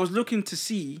 because I was looking to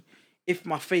see if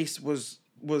my face was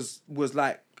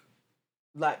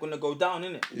like gonna go down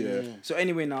in it. Yeah. So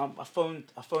anyway, now I phoned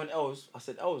Els. I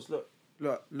said, Els, look,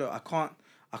 I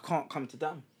can't come to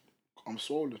Dam. I'm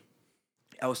swollen.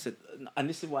 Els said, and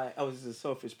this is why Els is a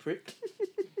selfish prick,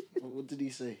 What did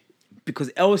he say? because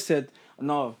Els said,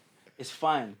 no, it's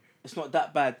fine, it's not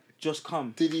that bad, just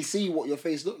come. Did he see what your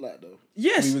face looked like though?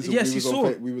 Yes, We was- yes, we he was on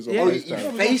saw. we was on yeah, Oh, FaceTime. you we was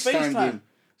on FaceTimed FaceTime. him.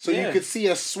 So Yeah. you could see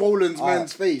a swollen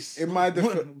man's face. In my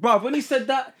defense, Bruv, when he said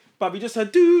that, bruv, he just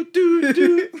said,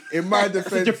 do. in my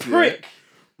defense, Such a prick. yeah,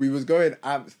 we was going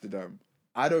Amsterdam.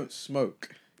 I don't smoke.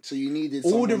 So you needed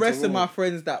All the someone to rest of roll. my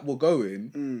friends that were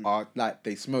going are like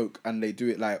they smoke and they do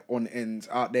it like on ends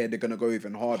out there. They're gonna go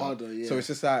even harder. Harder, yeah. So it's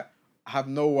just like I have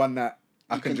no one that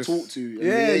I You can can just talk to and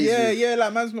Yeah, liaise yeah, with. yeah.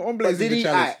 Like man's not on But blazing did the he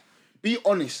chalice. be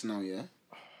honest now, yeah?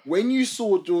 When you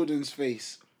saw Jordan's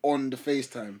face on the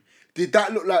FaceTime, did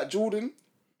that look like Jordan?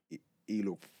 He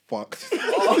looked fucked.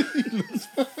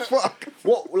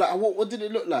 What did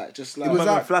it look like? Just like It was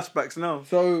like- flashbacks now.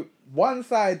 So one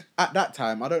side at that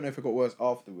time, I don't know if it got worse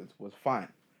afterwards, was fine,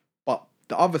 but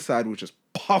the other side was just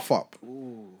puff up.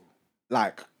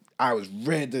 Like I was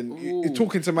red and you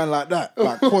talking to man like that,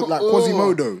 like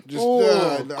Quasimodo. Just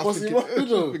I was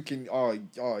thinking, oh.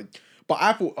 But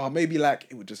I thought, maybe like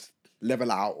it would just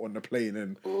level out on the plane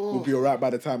and we'll be alright by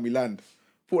the time we land.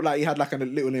 Thought like he had like a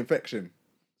little infection.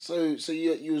 So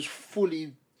you was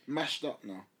fully mashed up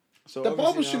now. So The barber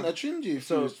obviously shouldn't now- have trimmed you if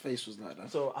so- his face was like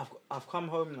that. So I've come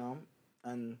home now,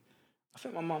 and I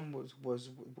think my mum was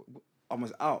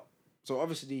out. So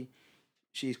obviously,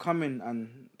 she's coming,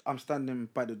 and I'm standing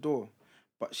by the door,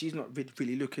 but she's not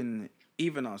really looking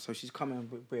either now. So she's coming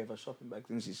with her shopping bags,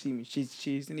 and she see me.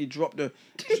 She's nearly dropped the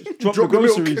Drop the milk.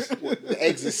 groceries. The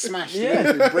eggs is smashed.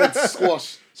 Yeah. Yeah. Bread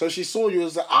squash. So she saw you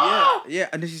was like, ah! Yeah,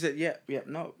 and then she said, yeah,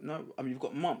 no. I mean, you've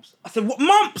got mumps. I said, what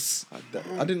mumps?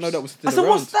 I didn't know that was still I said, around.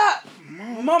 what's that?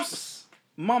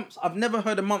 Mumps. I've never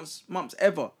heard of mumps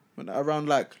ever. When around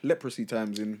like leprosy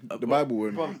times in the Bible.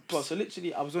 And Bro, so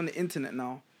literally, I was on the internet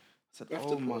now. I said, You have oh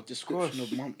to put my a description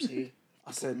gosh. of mumps here.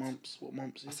 I said, mumps. What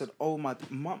mumps is? I said, oh my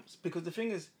mumps, because the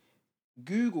thing is,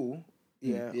 Google,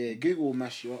 yeah. Yeah, Google will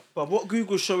mash you up. But what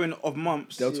Google's showing of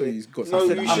mumps, they'll tell you he's got No, I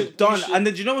something. said, you I'm should- done. you should- And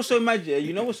then do you know what's so mad? Yeah,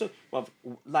 you know what's so, bruv,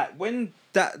 like when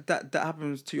that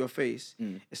happens to your face,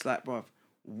 it's like, bruv,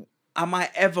 am I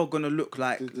ever gonna look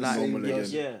like The same normal girls.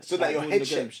 again. Yeah, So like that your normal head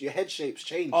again. shapes, your head shapes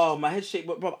change. Oh, my head shape,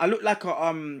 but bruv, I look like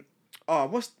a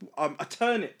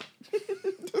turnip.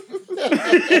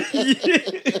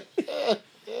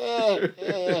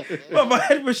 Bruv, my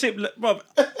head was shaped like, bruv,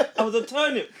 I was a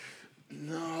turnip.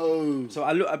 No. So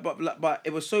I look, but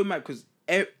it was so mad because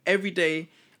every day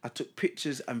I took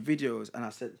pictures and videos, and I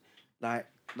said, like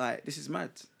this is mad.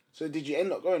 So did you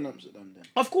end up going to Amsterdam then?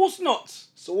 Of course not.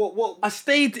 So what? I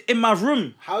stayed in my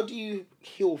room. How do you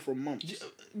heal from mumps?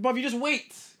 Bruv, you just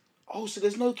wait. Oh, so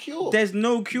there's no cure. There's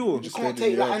no cure. You can't stayed in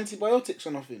take the like yard. antibiotics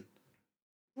or nothing.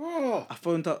 Bro, I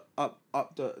phoned up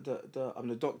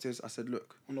the doctors. I said,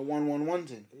 look, on the 111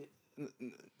 thing.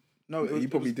 no, You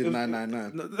probably did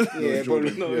 999. No, Yeah,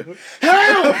 Jordan, probably.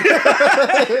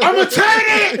 I'm a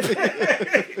turnip.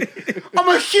 I'm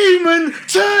a human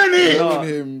turnip. No.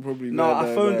 Him probably. no,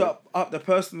 I phoned like- up the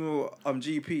personal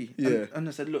GP. Yeah. And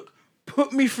I said, look,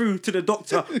 put me through to the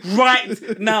doctor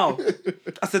right now.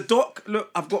 I said, Doc,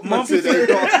 look, I've got mumps. I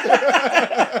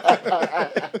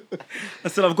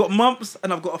said, I've got mumps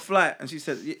and I've got a flight. And she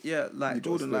said, yeah, like, You gotta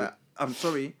Jordan, stay. like, I'm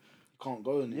sorry. Can't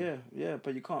go in there. Yeah,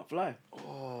 but you can't fly.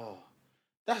 Oh,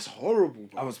 that's horrible,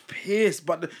 bro. I was pissed,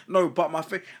 but but my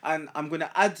face, and I'm gonna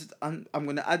add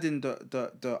in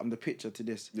the picture to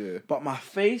this. Yeah. But my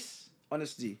face,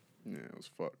 honestly, Yeah, it was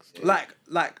fucked. like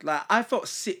I felt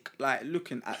sick, like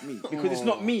looking at me because it's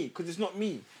not me. Because it's not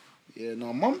me. Yeah,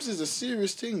 no, mumps is a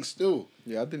serious thing still.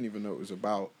 Yeah, I didn't even know it was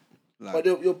about. Like, But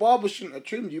your barber shouldn't have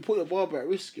trimmed you. You put your barber at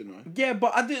risk, you know. Yeah,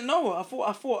 but I didn't know. I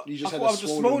thought You just I had thought I a was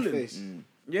just swollen swollen. face.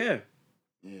 Yeah,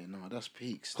 Yeah, no, that's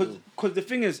peak still. because the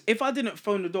thing is, if I didn't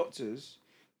phone the doctors,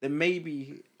 then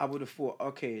maybe I would have thought,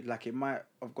 okay, like it might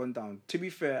have gone down. To be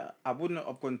fair, I wouldn't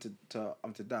have gone to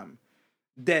Amsterdam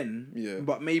then. Yeah.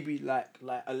 But maybe like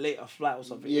a later flight or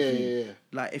something. Yeah, if yeah.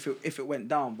 Like if it went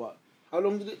down, but How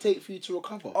long did it take for you to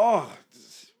recover? I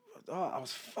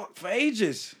was fucked for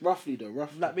ages. Roughly though,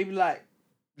 roughly. Like maybe like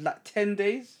 10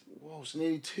 days. Whoa, so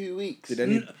nearly 2 weeks.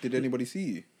 did anybody see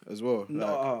you? as well. No,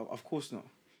 Like, of course not.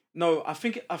 No, I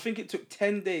think it took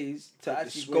 10 days to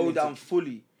actually go swelling down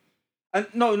fully. And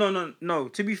no.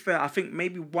 To be fair, I think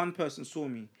maybe one person saw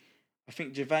me. I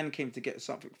think Javan came to get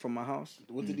something from my house.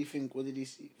 What did he think? What did he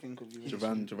think of you?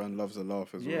 Javan loves a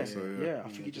laugh as Yeah, well. So yeah. I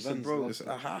think he just said, Javan's bro. loves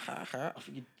I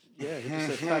think he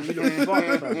just said, fam, you look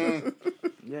fucked, fam.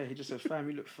 Yeah, he just said, fam,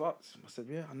 you look fucked. I said,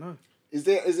 yeah, I know.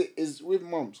 Is with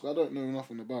mumps? I don't know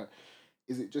nothing about it.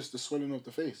 Is it just the swelling of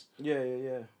the face? Yeah.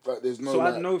 Like there's no. So I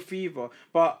like, had no fever,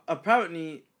 but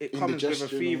apparently it comes with a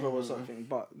Indigestion fever or or something.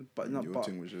 But not. your But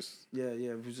thing was just yeah,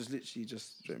 it was just literally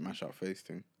just. straight mash out face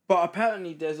thing. But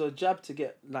apparently there's a jab to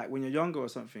get like when you're younger or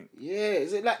something. Yeah,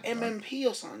 is it like MMP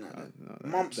or something like that?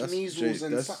 Mumps, That's measles,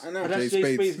 and something else. that's Jay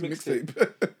Jay Spade's Spade's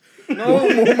mixtape. No.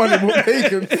 More money, more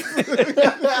bacon.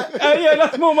 Oh yeah,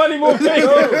 that's more money, more pay.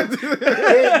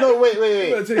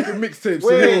 Wait. Taking mixtapes.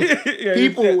 Wait.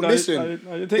 People, listen.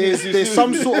 There's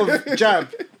some sort of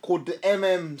jab called the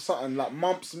something like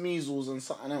mumps, measles, and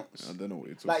something else. I don't know what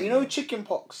you're talking Like you know, about. chicken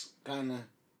pox kind of.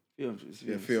 Yeah,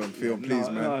 Fion, please,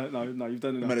 man. No, you've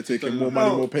done enough. Man are taking You've more done money,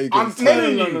 No, more pagans. I'm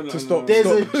telling you, no, to stop. There's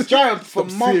stop. a jab for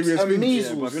stop mumps serious and things. Yeah, but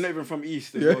measles. you're not even from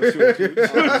East. Yeah.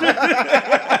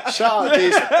 Shout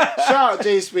out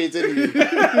Jay Spade, didn't you?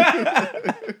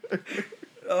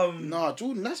 Nah,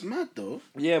 Jordan, that's mad though.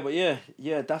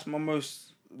 Yeah, that's my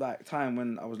most like time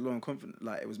when I was low and confident.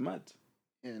 Like it was mad.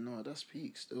 Yeah, no, that's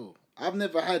peak still. I've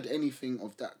never had anything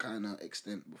of that kind of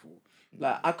extent before.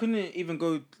 Like I couldn't even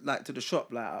go like to the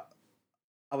shop. Like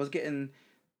I was getting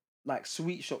like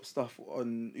sweet shop stuff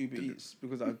on Uber Eats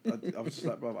because I was just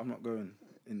like, bro, I'm not going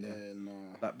in there. Yeah, no.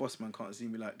 Like boss man can't see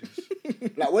me like this.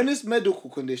 Like when it's medical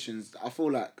conditions, I feel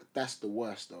like that's the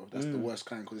worst though. That's the worst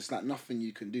kind because it's like nothing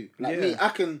you can do. Like me, I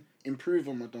can improve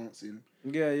on my dancing.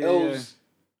 Els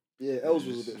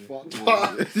was a bit fucked,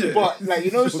 but like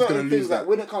you know certain things like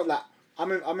when it comes like I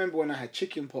remember when I had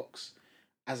chicken pox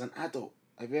as an adult.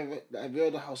 Have you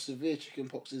heard of how severe chicken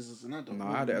pox is as an adult? No,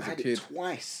 I had it as a kid.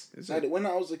 Twice. Is I had it when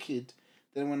I was a kid,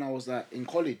 then when I was like in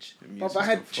college. Immune But I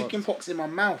had system chicken fucked. pox in my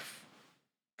mouth.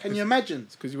 Can you imagine?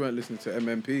 It's because you weren't listening to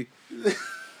MMP.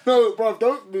 No, bro,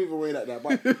 don't move away like that.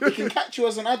 But it can catch you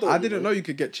as an adult. I didn't know you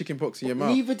could get chicken pox in your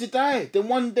mouth. Neither did I. Then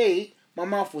one day, my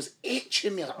mouth was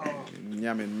itching me. Like, oh,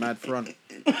 Yamming mad front.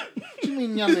 what do you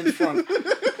mean yam in front?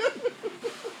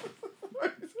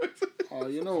 Oh,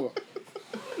 you know what?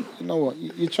 You know what?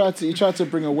 You tried to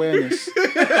bring awareness. You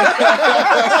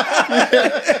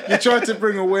tried to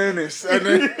bring awareness,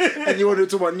 and you wanted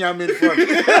to talk about yam in front. You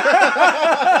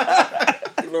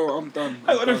know what? I'm done.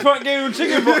 I got the front game with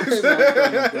chicken box.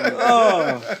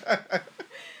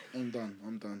 I'm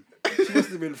done. She must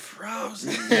have been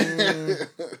frozen.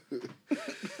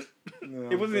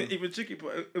 It wasn't even chicken,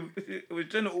 but it was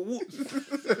genital warts.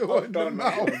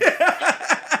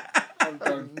 I'm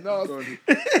done. No.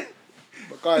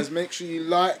 But guys, make sure you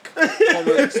like,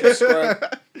 comment,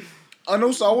 subscribe. And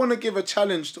also, I want to give a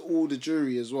challenge to all the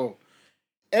jury as well.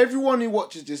 Everyone who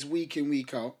watches this week in,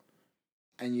 week out,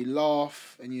 and you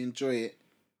laugh and you enjoy it,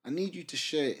 I need you to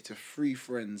share it to 3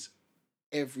 friends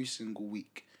every single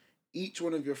week. Each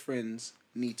one of your friends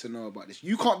need to know about this.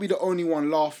 You can't be the only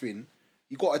one laughing.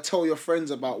 You got to tell your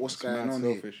friends about what's going on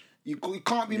here. You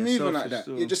can't be moving like that.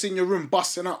 still. You're just in your room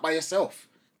busting up by yourself.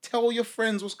 Tell your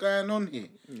friends what's going on here.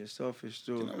 You're selfish,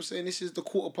 You know too. what I'm saying? This is the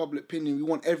court of public opinion. We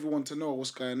want everyone to know what's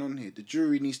going on here. The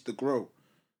jury needs to grow.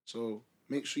 So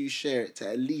make sure you share it to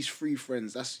at least 3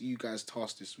 friends. That's you guys'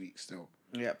 task this week still.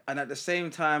 Yeah, and at the same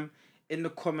time, in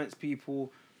the comments,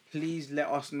 people, please let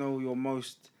us know your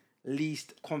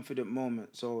least confident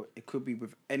moment. So it could be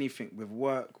with anything, with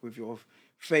work, with your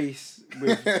face,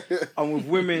 with and with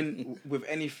women, with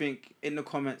anything. In the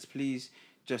comments, please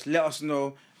just let us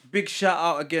know. Big shout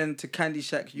out again to Candy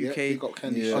Shack UK Yeah, big up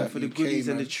Candy Shack for the UK, goodies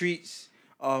and the man. treats.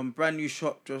 Brand new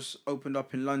shop just opened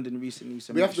up in London recently.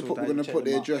 So We have make to sure put. that We're you gonna check put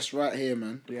the them out. address right here,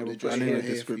 man. Yeah, Put the we'll address put it And in right the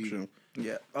here for you. description.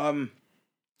 Yeah.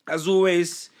 As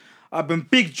always, I've been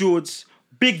Big George,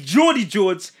 Big Geordie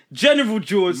George, General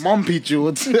George. Mumpy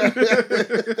George. Yeah.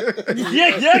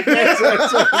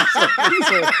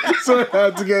 Sorry, I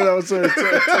had to get that. Sorry.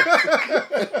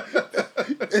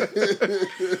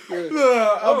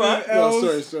 Alright.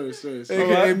 No, sorry.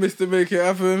 AKA Mr. Make It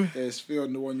Happen. Yeah, it's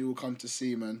Fion, the one you will come to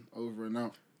see, man. Over and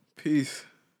out. Peace.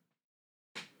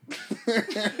 Yeah,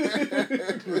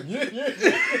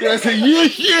 I said,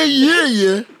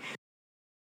 yeah.